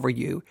watch over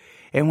you.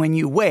 And when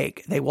you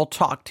wake, they will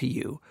talk to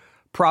you.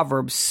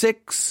 Proverbs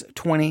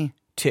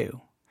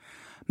 6:22.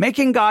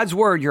 Making God's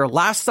word your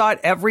last thought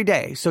every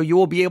day so you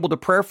will be able to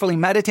prayerfully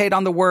meditate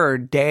on the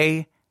word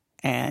day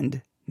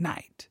and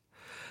night.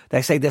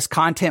 They say this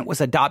content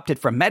was adopted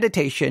from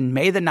Meditation,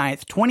 May the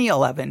 9th,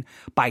 2011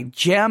 by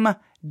Jem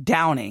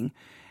Downing.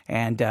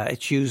 And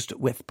it's used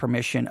with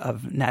permission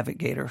of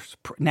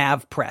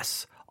Nav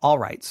Press. All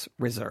rights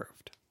reserved.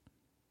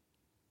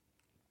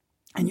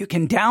 And you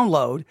can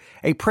download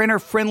a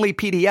printer-friendly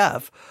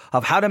PDF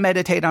of how to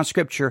meditate on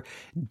scripture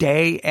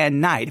day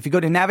and night. If you go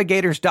to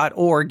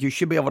navigators.org, you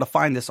should be able to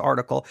find this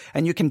article,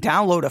 and you can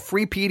download a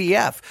free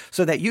PDF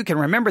so that you can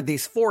remember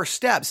these 4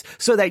 steps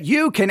so that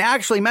you can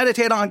actually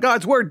meditate on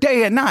God's word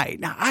day and night.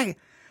 Now,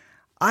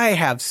 I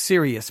have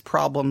serious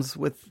problems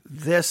with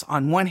this.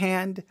 On one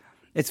hand,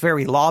 it's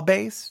very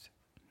law-based.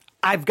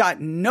 I've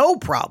got no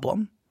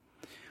problem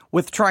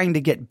with trying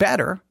to get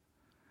better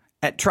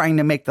at trying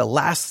to make the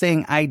last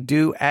thing I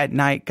do at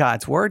night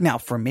God's word. Now,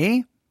 for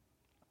me,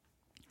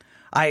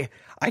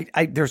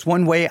 there's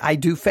one way I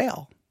do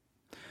fail,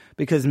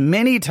 because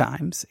many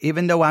times,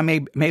 even though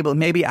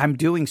maybe I'm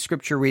doing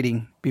scripture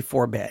reading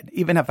before bed,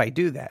 even if I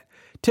do that,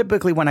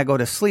 typically when I go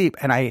to sleep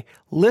and I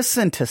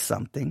listen to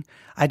something,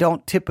 I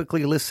don't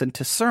typically listen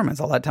to sermons.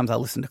 A lot of times I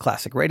listen to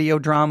classic radio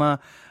drama,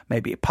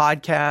 maybe a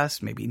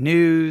podcast, maybe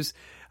news,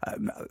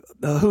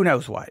 who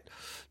knows what.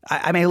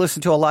 I may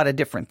listen to a lot of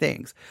different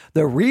things.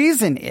 The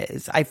reason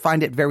is I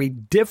find it very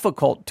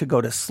difficult to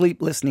go to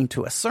sleep listening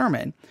to a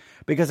sermon,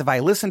 because if I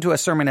listen to a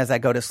sermon as I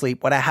go to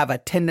sleep, what I have a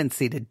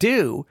tendency to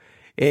do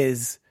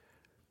is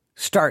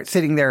start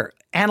sitting there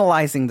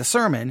analyzing the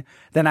sermon,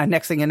 then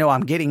next thing you know,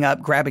 I'm getting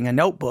up, grabbing a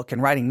notebook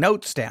and writing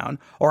notes down,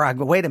 or I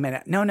go, wait a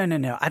minute. No.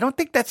 I don't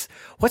think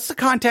what's the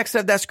context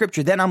of that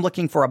scripture? Then I'm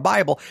looking for a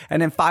Bible.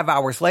 And then 5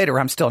 hours later,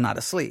 I'm still not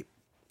asleep.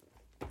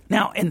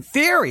 Now, in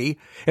theory,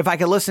 if I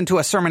could listen to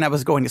a sermon I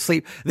was going to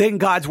sleep, then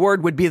God's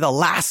word would be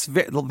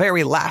the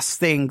very last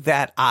thing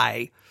that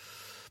I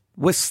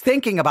was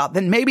thinking about.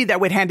 Then maybe that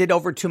would hand it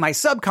over to my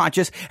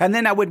subconscious, and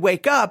then I would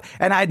wake up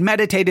and I'd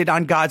meditated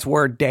on God's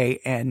word day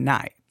and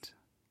night.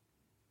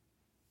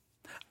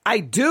 I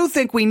do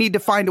think we need to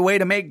find a way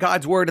to make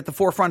God's word at the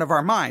forefront of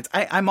our minds.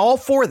 I'm all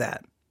for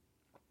that.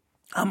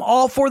 I'm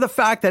all for the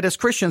fact that as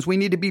Christians, we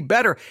need to be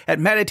better at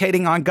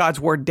meditating on God's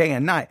word day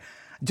and night.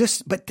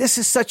 But this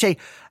is such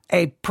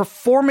a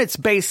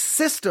performance-based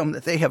system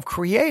that they have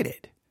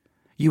created.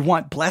 You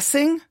want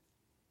blessing?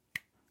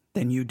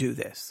 Then you do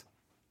this.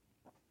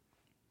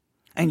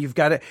 And you've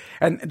got to,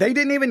 and they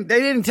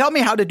didn't tell me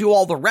how to do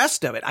all the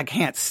rest of it. I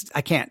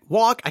can't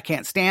walk, I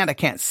can't stand, I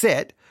can't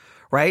sit,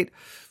 right?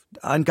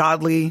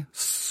 Ungodly,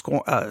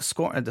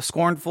 the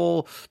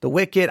scornful, the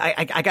wicked.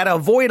 I got to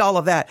avoid all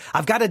of that.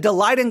 I've got to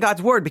delight in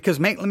God's word, because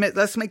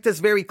let's make this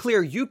very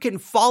clear. You can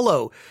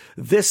follow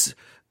this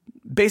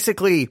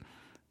basically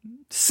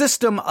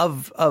system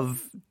of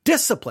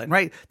discipline,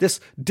 right? This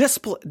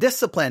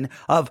discipline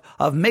of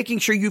making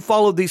sure you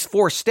follow these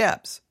 4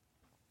 steps.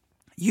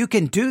 You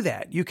can do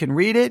that. You can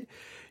read it.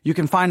 You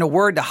can find a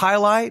word to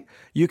highlight.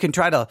 You can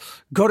try to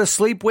go to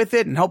sleep with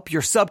it and hope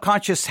your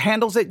subconscious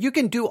handles it. You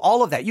can do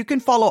all of that. You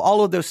can follow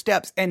all of those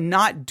steps and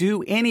not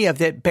do any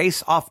of it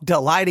based off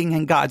delighting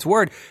in God's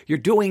word. You're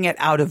doing it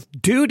out of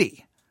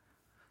duty.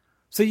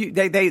 So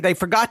they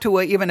forgot to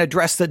even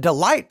address the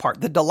delight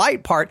part. The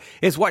delight part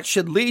is what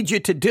should lead you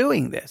to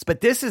doing this.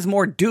 But this is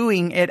more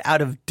doing it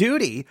out of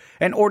duty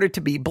in order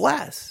to be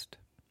blessed.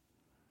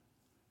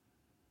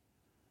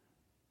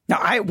 Now,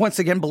 I once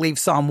again believe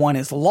Psalm 1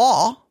 is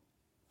law.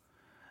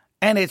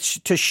 And it's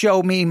to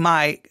show me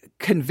my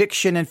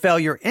conviction and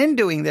failure in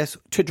doing this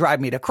to drive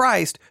me to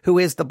Christ, who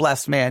is the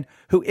blessed man,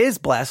 who is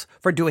blessed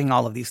for doing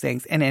all of these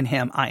things. And in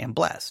him, I am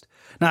blessed.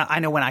 Now, I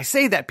know when I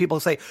say that,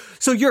 people say,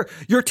 so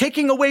you're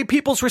taking away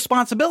people's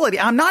responsibility.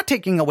 I'm not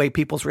taking away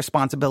people's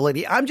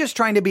responsibility. I'm just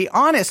trying to be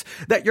honest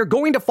that you're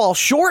going to fall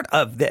short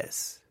of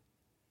this.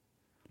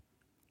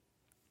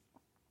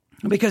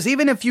 Because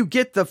even if you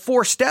get the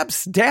 4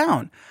 steps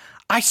down,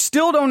 I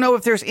still don't know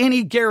if there's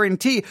any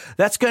guarantee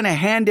that's going to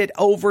hand it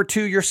over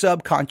to your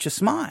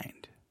subconscious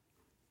mind.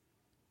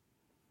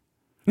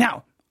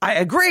 Now, I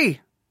agree.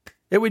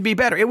 It would be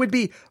better. It would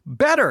be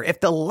better if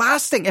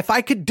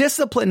I could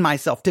discipline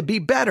myself to be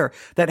better,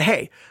 that,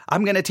 hey,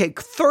 I'm going to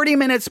take 30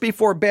 minutes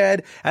before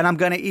bed and I'm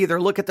going to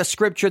either look at the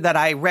scripture that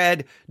I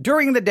read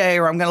during the day,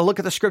 or I'm going to look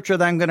at the scripture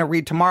that I'm going to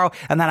read tomorrow.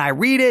 And then I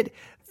read it,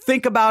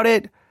 think about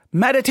it,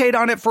 meditate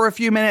on it for a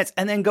few minutes,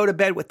 and then go to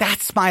bed with,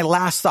 that's my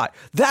last thought.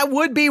 That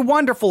would be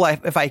wonderful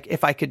if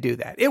I could do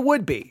that. It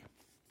would be.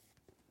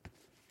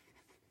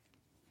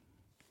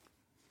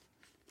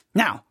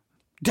 Now,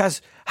 what's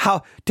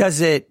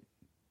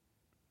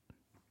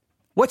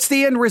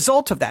the end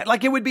result of that?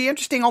 Like, it would be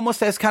interesting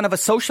almost as kind of a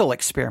social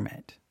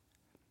experiment.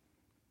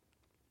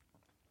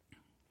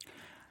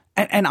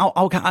 And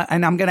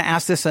I'm going to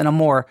ask this in a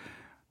more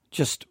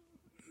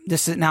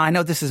now I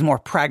know this is a more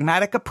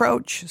pragmatic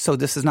approach, so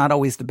this is not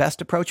always the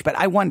best approach, but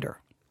I wonder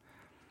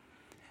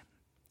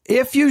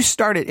if you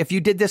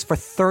did this for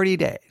 30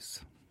 days,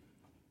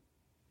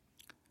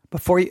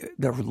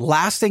 the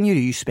last thing you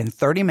do, you spend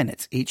 30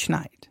 minutes each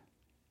night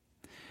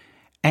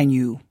and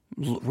you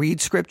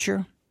read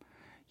scripture,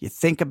 you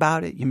think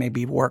about it, you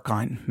maybe work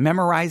on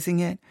memorizing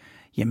it,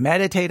 you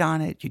meditate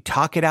on it, you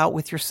talk it out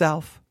with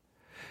yourself,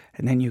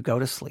 and then you go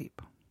to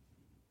sleep.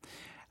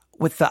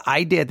 With the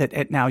idea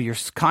that now your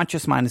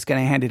conscious mind is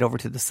going to hand it over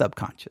to the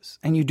subconscious.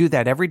 And you do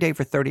that every day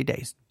for 30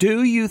 days.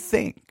 Do you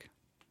think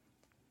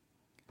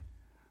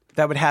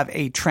that would have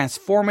a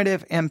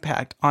transformative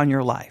impact on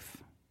your life?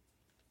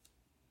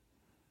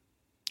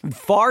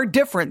 Far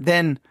different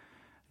than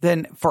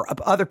for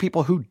other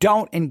people who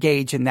don't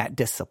engage in that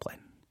discipline.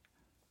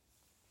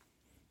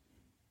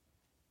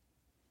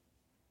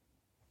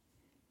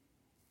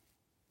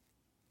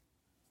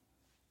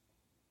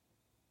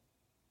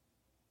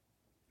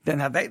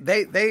 Then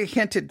they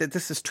hinted that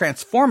this is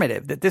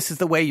transformative, that this is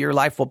the way your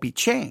life will be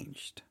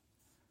changed.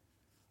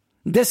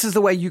 This is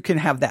the way you can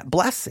have that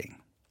blessing.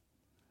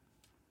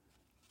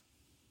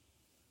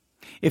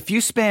 If you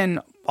spend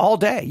all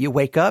day, you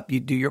wake up, you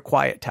do your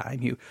quiet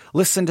time, you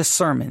listen to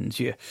sermons,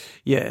 you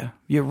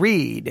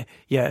read,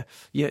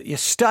 you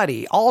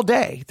study all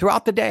day,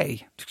 throughout the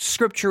day.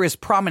 Scripture is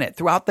prominent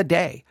throughout the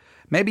day,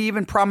 maybe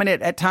even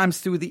prominent at times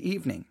through the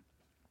evening.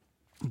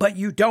 But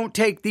you don't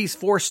take these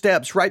 4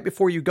 steps right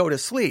before you go to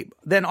sleep,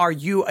 then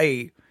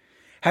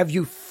have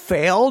you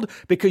failed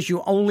because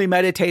you only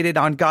meditated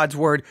on God's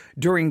word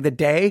during the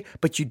day,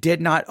 but you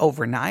did not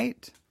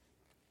overnight?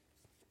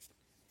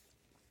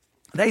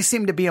 They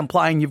seem to be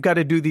implying you've got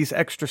to do these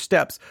extra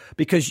steps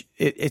because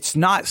it's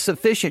not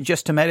sufficient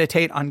just to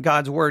meditate on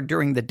God's word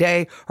during the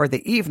day or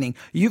the evening.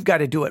 You've got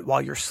to do it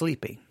while you're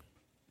sleeping.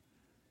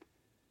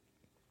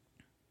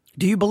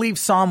 Do you believe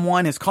Psalm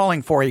 1 is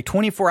calling for a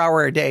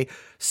 24-hour a day,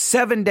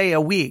 7-day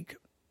a week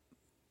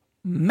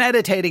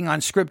meditating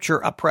on Scripture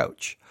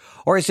approach?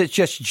 Or is it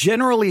just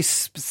generally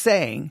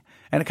saying,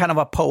 in a kind of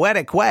a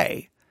poetic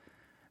way,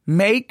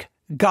 make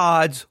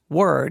God's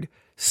Word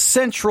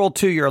central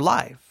to your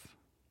life?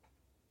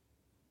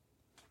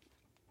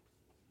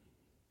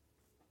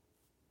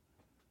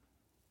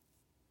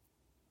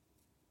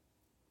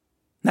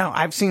 Now,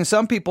 I've seen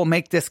some people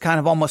make this kind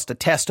of almost a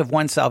test of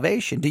one's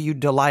salvation. Do you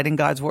delight in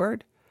God's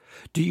Word?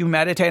 Do you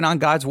meditate on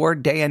God's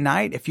Word day and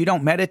night? If you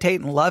don't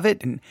meditate and love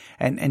it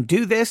and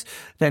do this,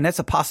 then that's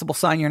a possible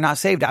sign you're not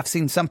saved. I've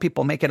seen some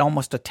people make it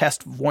almost a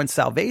test of one's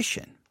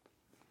salvation.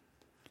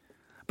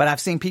 But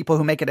I've seen people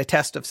who make it a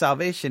test of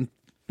salvation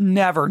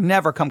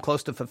never come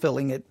close to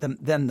fulfilling it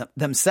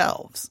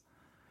themselves.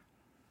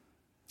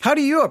 How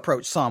do you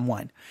approach Psalm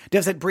 1?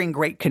 Does it bring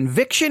great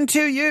conviction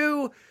to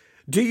you?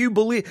 Do you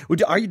believe?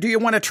 Do you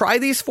want to try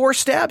these 4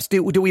 steps?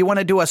 Do we want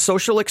to do a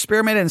social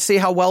experiment and see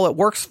how well it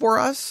works for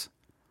us?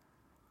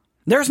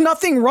 There's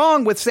nothing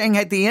wrong with saying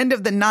at the end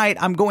of the night,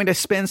 I'm going to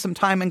spend some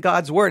time in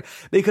God's Word,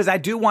 because I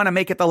do want to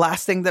make it the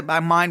last thing that my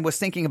mind was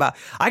thinking about.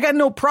 I got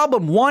no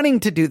problem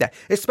wanting to do that,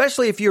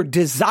 especially if you're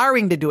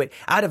desiring to do it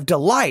out of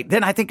delight.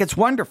 Then I think it's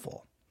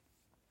wonderful.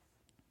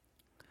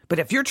 But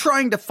if you're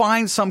trying to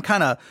find some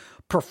kind of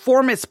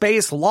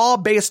performance-based,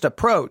 law-based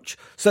approach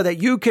so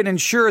that you can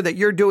ensure that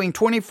you're doing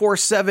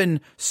 24/7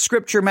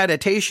 Scripture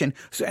meditation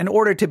in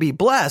order to be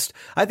blessed,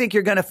 I think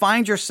you're going to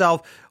find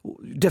yourself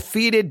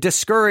defeated,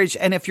 discouraged,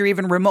 and if you're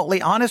even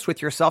remotely honest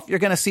with yourself, you're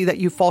going to see that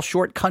you fall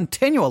short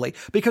continually.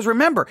 Because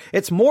remember,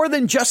 it's more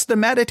than just the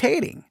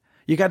meditating.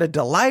 You got to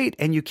delight,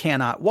 and you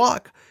cannot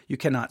walk, you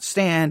cannot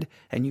stand,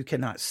 and you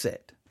cannot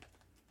sit.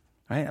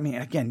 Right? I mean,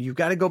 again, you've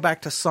got to go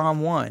back to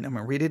Psalm 1. I'm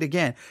going to read it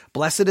again.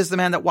 Blessed is the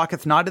man that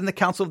walketh not in the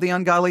counsel of the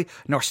ungodly,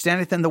 nor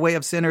standeth in the way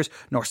of sinners,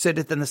 nor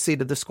sitteth in the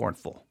seat of the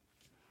scornful.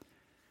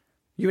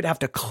 You would have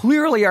to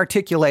clearly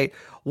articulate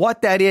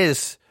what that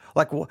is.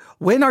 Like,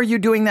 when are you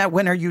doing that?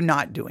 When are you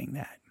not doing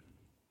that?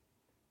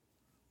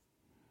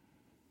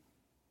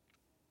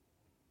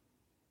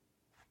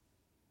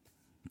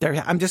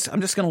 There, I'm just going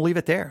to leave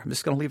it there. I'm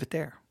going to leave it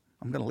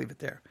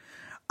there.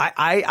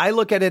 I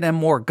look at it in a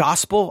more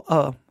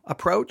gospel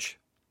approach.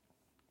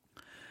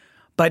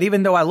 But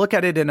even though I look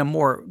at it in a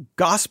more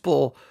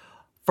gospel,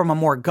 from a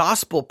more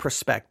gospel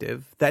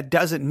perspective, that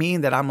doesn't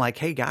mean that I'm like,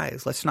 hey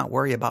guys, let's not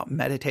worry about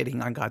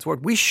meditating on God's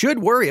Word. We should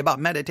worry about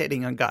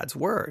meditating on God's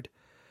Word.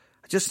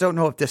 I just don't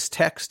know if this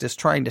text is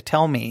trying to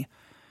tell me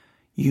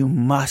you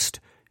must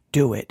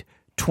do it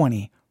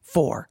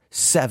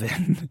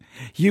 24/7.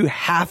 You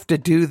have to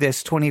do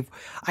this 20.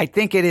 I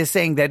think it is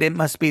saying that it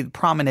must be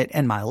prominent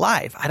in my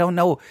life. I don't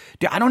know.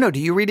 Do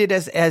you read it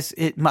as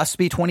it must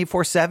be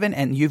 24/7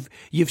 and you've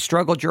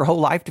struggled your whole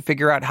life to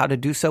figure out how to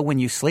do so when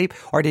you sleep?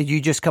 Or did you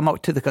just come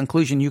up to the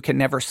conclusion you can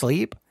never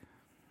sleep?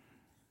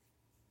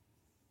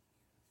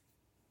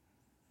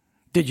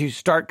 Did you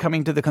start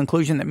coming to the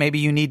conclusion that maybe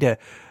you need to,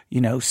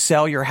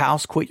 sell your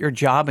house, quit your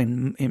job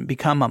and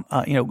become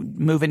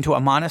move into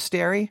a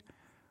monastery?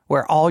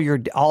 Where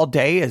all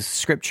day is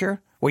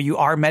Scripture, where you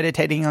are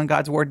meditating on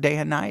God's Word day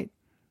and night?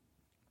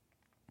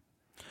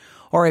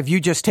 Or have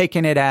you just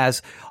taken it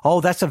as,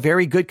 oh, that's a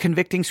very good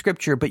convicting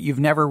Scripture, but you've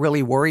never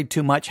really worried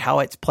too much how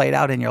it's played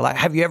out in your life?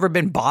 Have you ever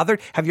been bothered?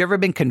 Have you ever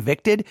been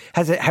convicted?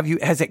 Has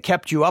it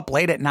kept you up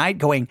late at night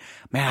going,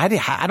 man, I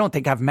don't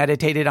think I've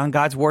meditated on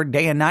God's Word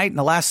day and night in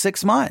the last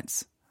 6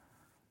 months?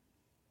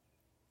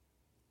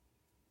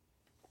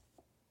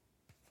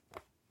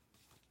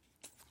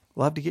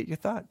 Love to get your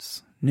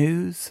thoughts.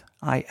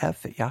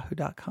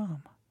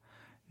 newsif@yahoo.com.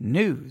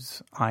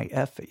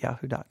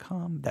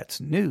 newsif@yahoo.com. That's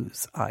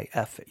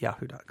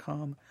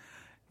newsif@yahoo.com.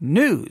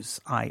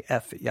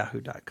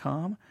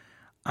 newsif@yahoo.com.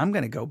 I'm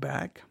going to go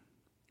back,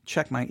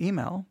 check my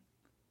email,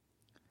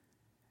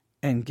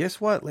 and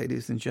guess what,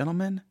 ladies and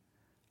gentlemen?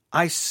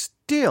 I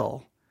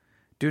still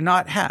do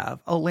not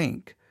have a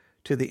link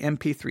to the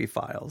MP3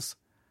 files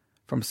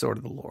from Sword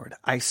of the Lord.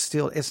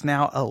 It's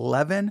now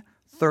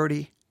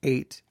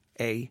 11:38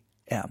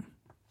 a.m.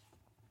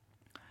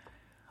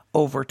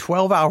 Over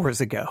 12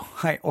 hours ago,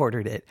 I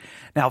ordered it.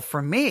 Now,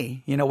 for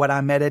me, you know what I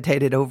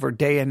meditated over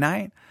day and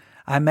night?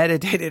 I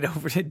meditated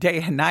over the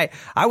day and night.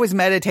 I was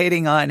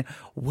meditating on,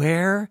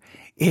 where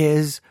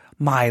is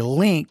my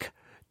link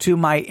to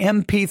my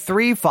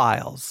MP3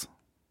 files?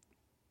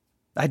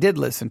 I did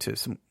listen to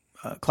some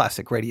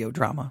classic radio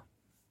drama.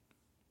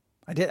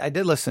 I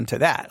did listen to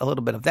that, a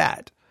little bit of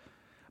that.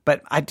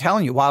 But I'm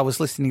telling you, while I was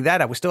listening to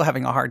that, I was still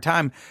having a hard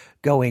time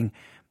going,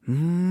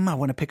 I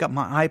want to pick up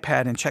my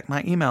iPad and check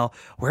my email.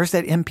 Where's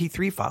that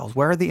MP3 files?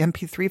 Where are the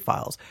MP3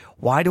 files?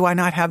 Why do I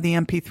not have the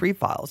MP3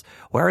 files?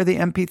 Where are the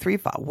MP3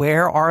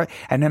 files?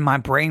 And then my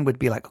brain would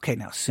be like, okay,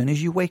 now as soon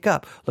as you wake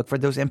up, look for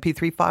those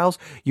MP3 files.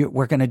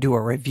 We're going to do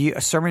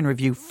a sermon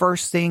review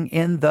first thing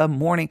in the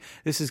morning.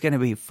 This is going to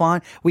be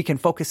fun. We can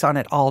focus on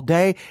it all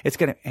day.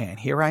 And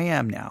here I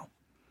am now,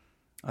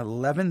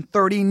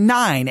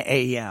 11:39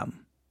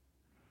 a.m.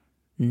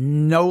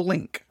 No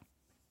link.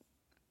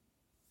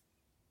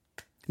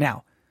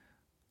 Now,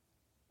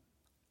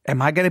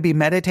 Am I going to be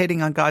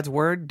meditating on God's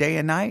word day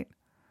and night?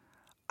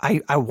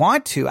 I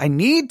want to. I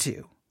need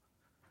to.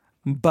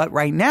 But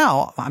right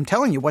now, I'm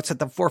telling you what's at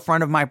the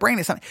forefront of my brain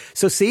is something.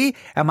 So see,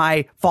 am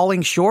I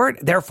falling short?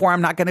 Therefore,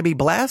 I'm not going to be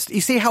blessed.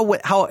 You see how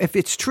if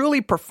it's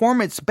truly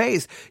performance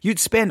based, you'd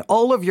spend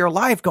all of your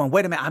life going,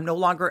 wait a minute, I'm no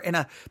longer in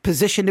a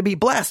position to be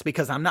blessed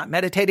because I'm not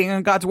meditating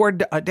on God's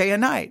word day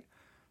and night.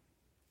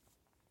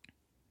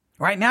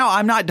 Right now,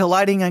 I'm not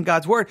delighting in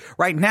God's word.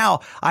 Right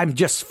now, I'm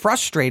just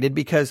frustrated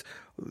because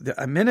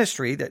a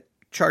ministry that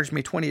charged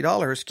me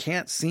 $20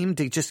 can't seem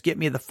to just get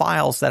me the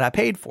files that I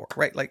paid for,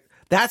 right? Like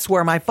that's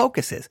where my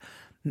focus is.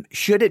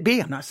 Should it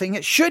be? I'm not saying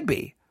it should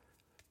be.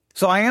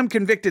 So I am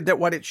convicted that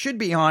what it should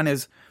be on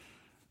is,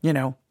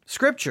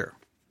 scripture.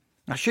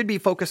 I should be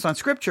focused on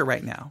scripture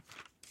right now.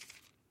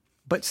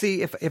 But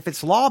see, if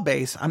it's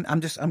law-based, I'm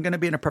going to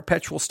be in a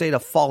perpetual state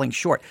of falling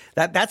short.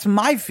 That's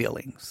my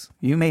feelings.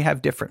 You may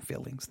have different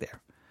feelings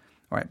there.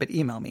 All right, but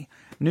email me,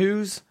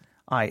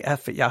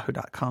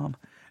 newsif@yahoo.com.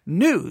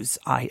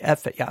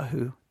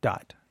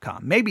 newsif@yahoo.com.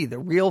 Maybe the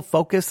real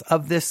focus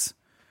of this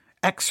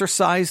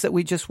exercise that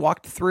we just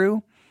walked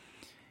through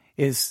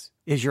is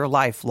your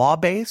life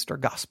law-based or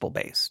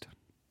gospel-based?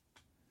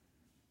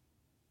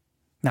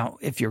 Now,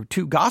 if you're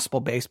too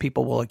gospel-based,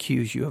 people will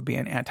accuse you of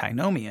being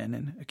antinomian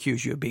and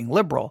accuse you of being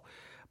liberal.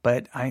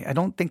 But I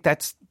don't think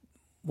that's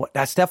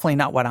definitely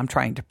not what I'm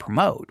trying to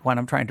promote. What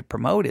I'm trying to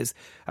promote is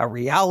a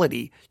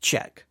reality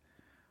check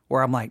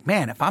where I'm like,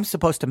 man, if I'm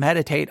supposed to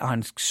meditate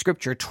on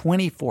scripture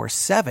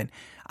 24/7,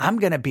 I'm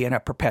going to be in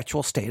a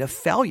perpetual state of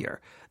failure.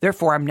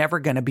 Therefore, I'm never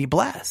going to be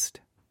blessed.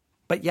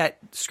 But yet,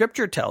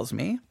 scripture tells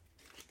me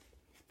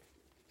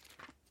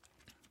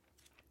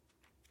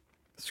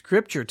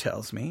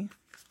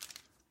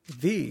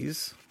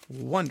these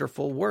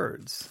wonderful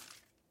words.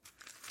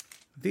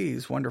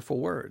 These wonderful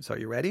words. Are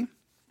you ready?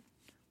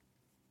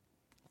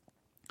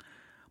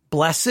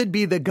 Blessed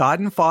be the God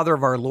and Father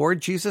of our Lord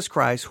Jesus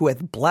Christ, who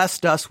hath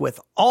blessed us with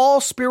all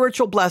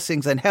spiritual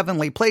blessings in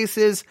heavenly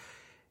places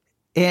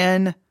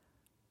in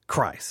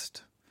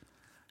Christ.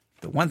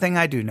 The one thing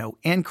I do know,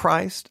 in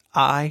Christ,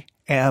 I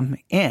am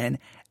in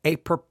a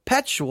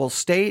perpetual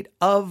state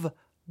of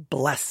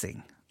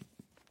blessing.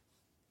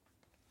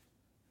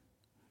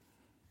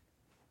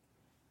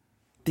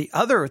 The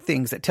other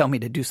things that tell me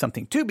to do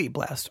something to be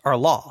blessed are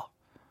law,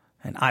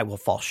 and I will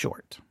fall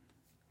short.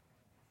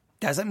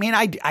 Doesn't mean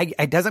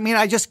it doesn't mean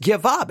I just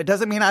give up. It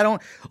doesn't mean I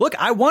don't look.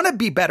 I want to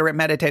be better at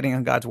meditating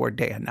on God's word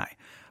day and night,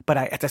 but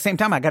at the same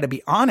time, I got to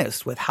be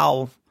honest with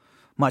how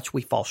much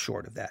we fall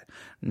short of that.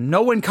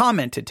 No one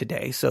commented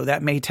today, so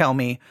that may tell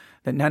me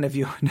that none of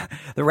you,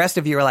 the rest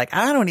of you are like,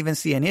 I don't even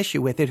see an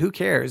issue with it. Who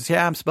cares?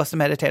 Yeah, I'm supposed to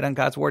meditate on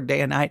God's word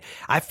day and night.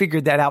 I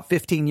figured that out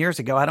 15 years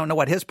ago. I don't know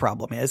what his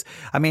problem is.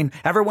 I mean,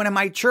 everyone in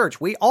my church,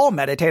 we all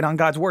meditate on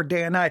God's word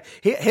day and night.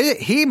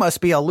 He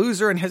must be a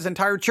loser and his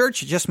entire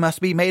church just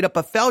must be made up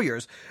of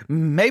failures.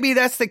 Maybe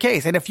that's the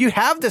case. And if you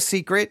have the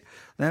secret,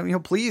 then,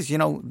 please,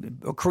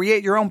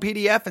 create your own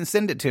PDF and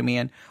send it to me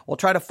and we'll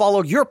try to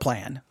follow your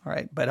plan. All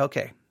right. But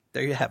okay,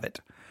 there you have it.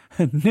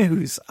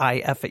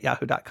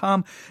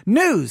 newsif@yahoo.com.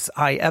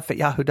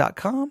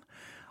 newsif@yahoo.com.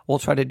 We'll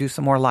try to do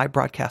some more live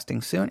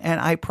broadcasting soon.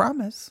 And I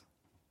promise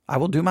I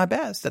will do my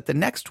best that the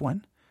next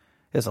one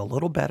is a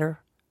little better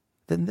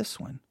than this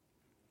one.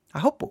 I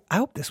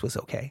hope this was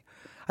okay.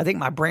 I think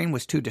my brain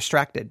was too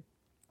distracted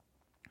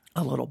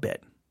a little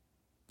bit.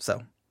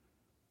 So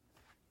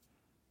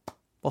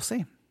we'll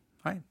see.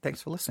 All right.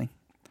 Thanks for listening.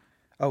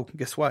 Oh,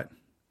 guess what?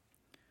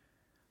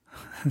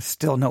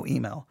 Still no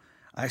email.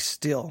 I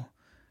still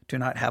do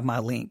not have my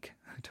link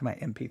to my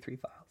MP3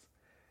 files.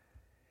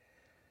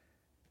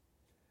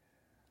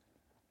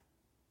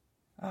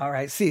 All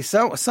right. See,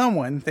 so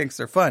someone thinks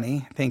they're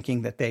funny,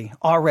 thinking that they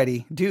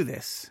already do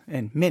this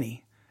in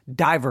many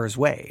diverse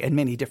in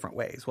many different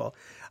ways. Well,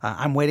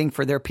 I'm waiting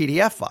for their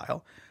PDF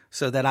file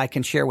so that I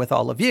can share with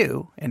all of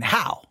you and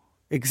how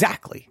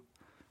exactly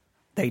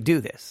they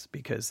do this,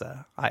 because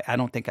I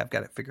don't think I've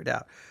got it figured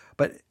out.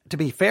 But to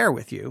be fair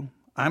with you,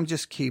 I'm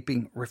just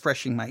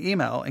refreshing my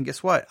email. And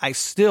guess what? I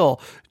still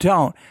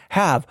don't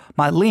have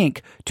my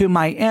link to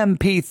my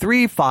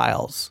MP3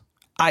 files.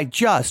 I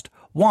just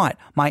want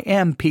my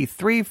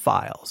MP3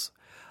 files.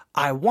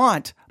 I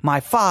want my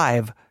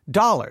 $5.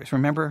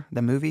 Remember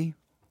the movie?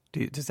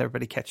 Does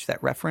everybody catch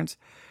that reference?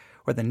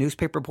 Where the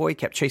newspaper boy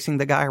kept chasing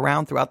the guy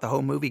around throughout the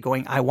whole movie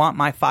going, I want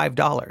my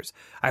 $5.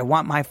 I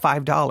want my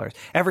 $5.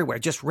 Everywhere,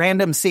 just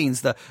random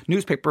scenes. The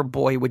newspaper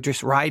boy would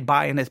just ride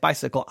by on his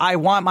bicycle. I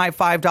want my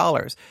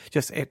 $5.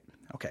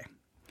 Okay.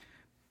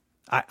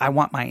 I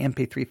want my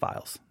MP3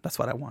 files. That's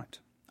what I want.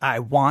 I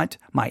want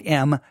my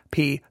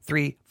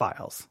MP3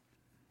 files.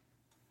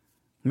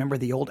 Remember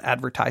the old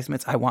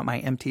advertisements? I want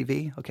my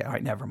MTV. Okay. All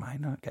right. Never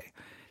mind. Okay.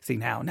 See,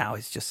 now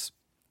it's just,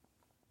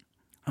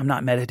 I'm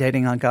not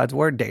meditating on God's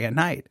word day and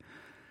night.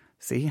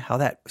 See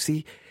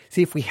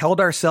if we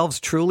held ourselves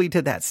truly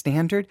to that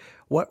standard,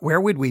 where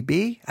would we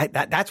be?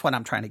 That's what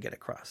I'm trying to get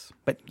across.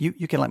 But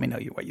you can let me know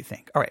what you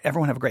think. All right,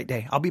 everyone have a great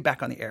day. I'll be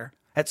back on the air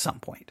at some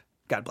point.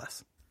 God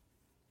bless.